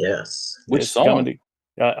 Yes. Which song?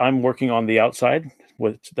 I'm working on The Outside,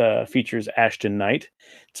 which features Ashton Knight.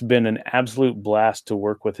 It's been an absolute blast to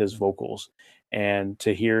work with his vocals and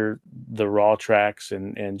to hear the raw tracks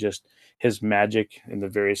and just his magic and the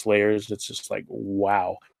various layers. It's just like,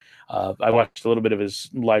 wow. I watched a little bit of his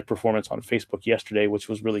live performance on Facebook yesterday, which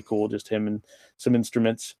was really cool. Just him and some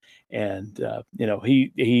instruments. And,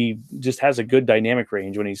 he just has a good dynamic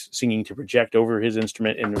range when he's singing to project over his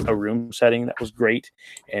instrument in a room setting. That was great.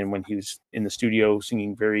 And when he was in the studio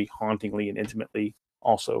singing very hauntingly and intimately,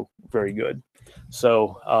 also very good.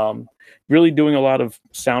 So really doing a lot of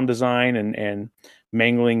sound design and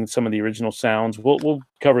mangling some of the original sounds. We'll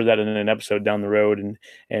cover that in an episode down the road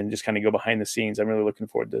and just kind of go behind the scenes. I'm really looking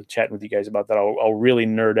forward to chatting with you guys about that. I'll really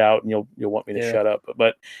nerd out and you'll want me to shut up.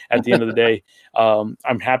 But at the end of the day,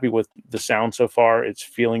 I'm happy with the sound so far. It's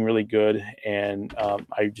feeling really good. And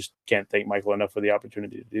I just can't thank Michael enough for the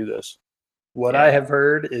opportunity to do this. What I have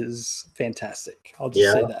heard is fantastic. I'll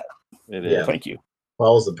just say that. It is. Thank you.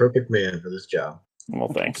 Paul's the perfect man for this job. Well,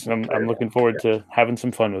 thanks. I'm looking forward to having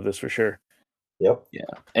some fun with this for sure. Yep. Yeah.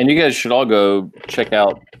 And you guys should all go check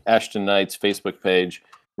out Ashton Knight's Facebook page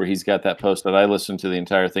where he's got that posted. I listened to the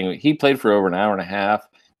entire thing. He played for over an hour and a half,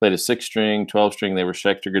 played a 6-string, 12-string. They were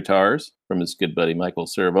Schecter guitars from his good buddy Michael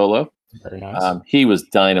Cerebolo. Very nice. He was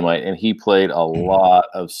dynamite, and he played a lot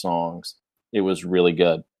of songs. It was really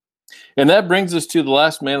good. And that brings us to the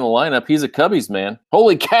last man in the lineup. He's a Cubbies man.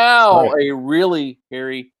 Holy cow! Right. A really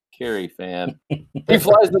Harry Carey fan. He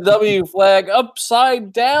flies the W flag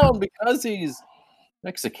upside down because he's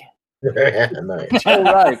Mexican. Nice. All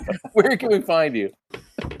right. Where can we find you?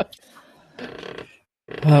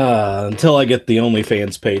 Until I get the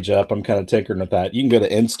OnlyFans page up, I'm kind of tinkering with that. You can go to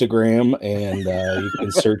Instagram and you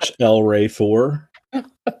can search El Ray 4.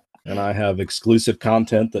 And I have exclusive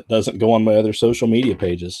content that doesn't go on my other social media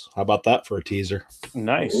pages. How about that for a teaser?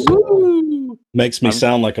 Nice. Woo! Makes me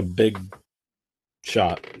sound like a big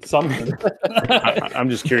shot. I'm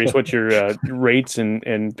just curious what your rates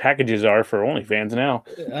and packages are for OnlyFans now.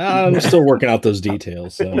 I'm still working out those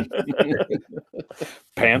details. So.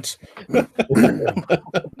 Pants.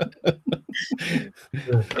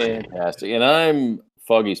 Fantastic. And I'm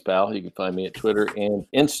Foggy's Pal. You can find me at Twitter and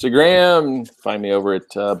Instagram. Find me over at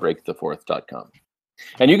breakthefourth.com.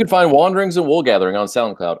 And you can find Wanderings and Wool Gathering on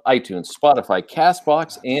SoundCloud, iTunes, Spotify,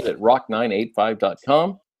 CastBox, and at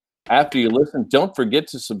rock985.com. After you listen, don't forget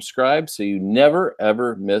to subscribe so you never,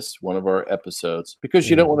 ever miss one of our episodes, because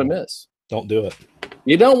you don't want to miss. Don't do it.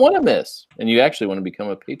 You don't want to miss. And you actually want to become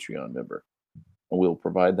a Patreon member. And we'll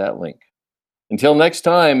provide that link. Until next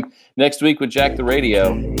time, next week with Jack the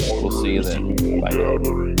Radio, we'll see you then. Bye.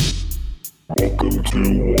 Welcome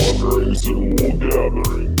to Wanderings and Wool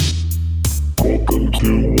Gathering. Welcome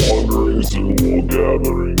to Wanderings and Wool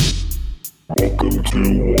Gathering. Welcome to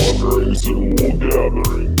Wanderings and Wool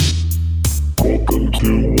Gathering. Welcome to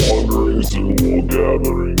Wanderings and Wool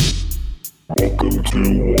Gathering. Welcome to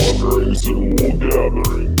Wanderings and Wool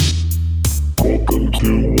Gathering. Welcome to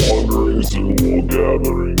Wanderings and Wool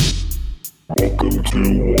Gathering. Welcome to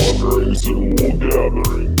Wanderings and Wool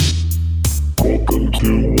Gathering. Welcome to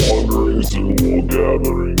Wanderings and Wool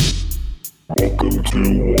Gathering. Welcome to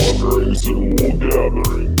Wanderings and Wool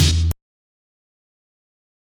Gathering.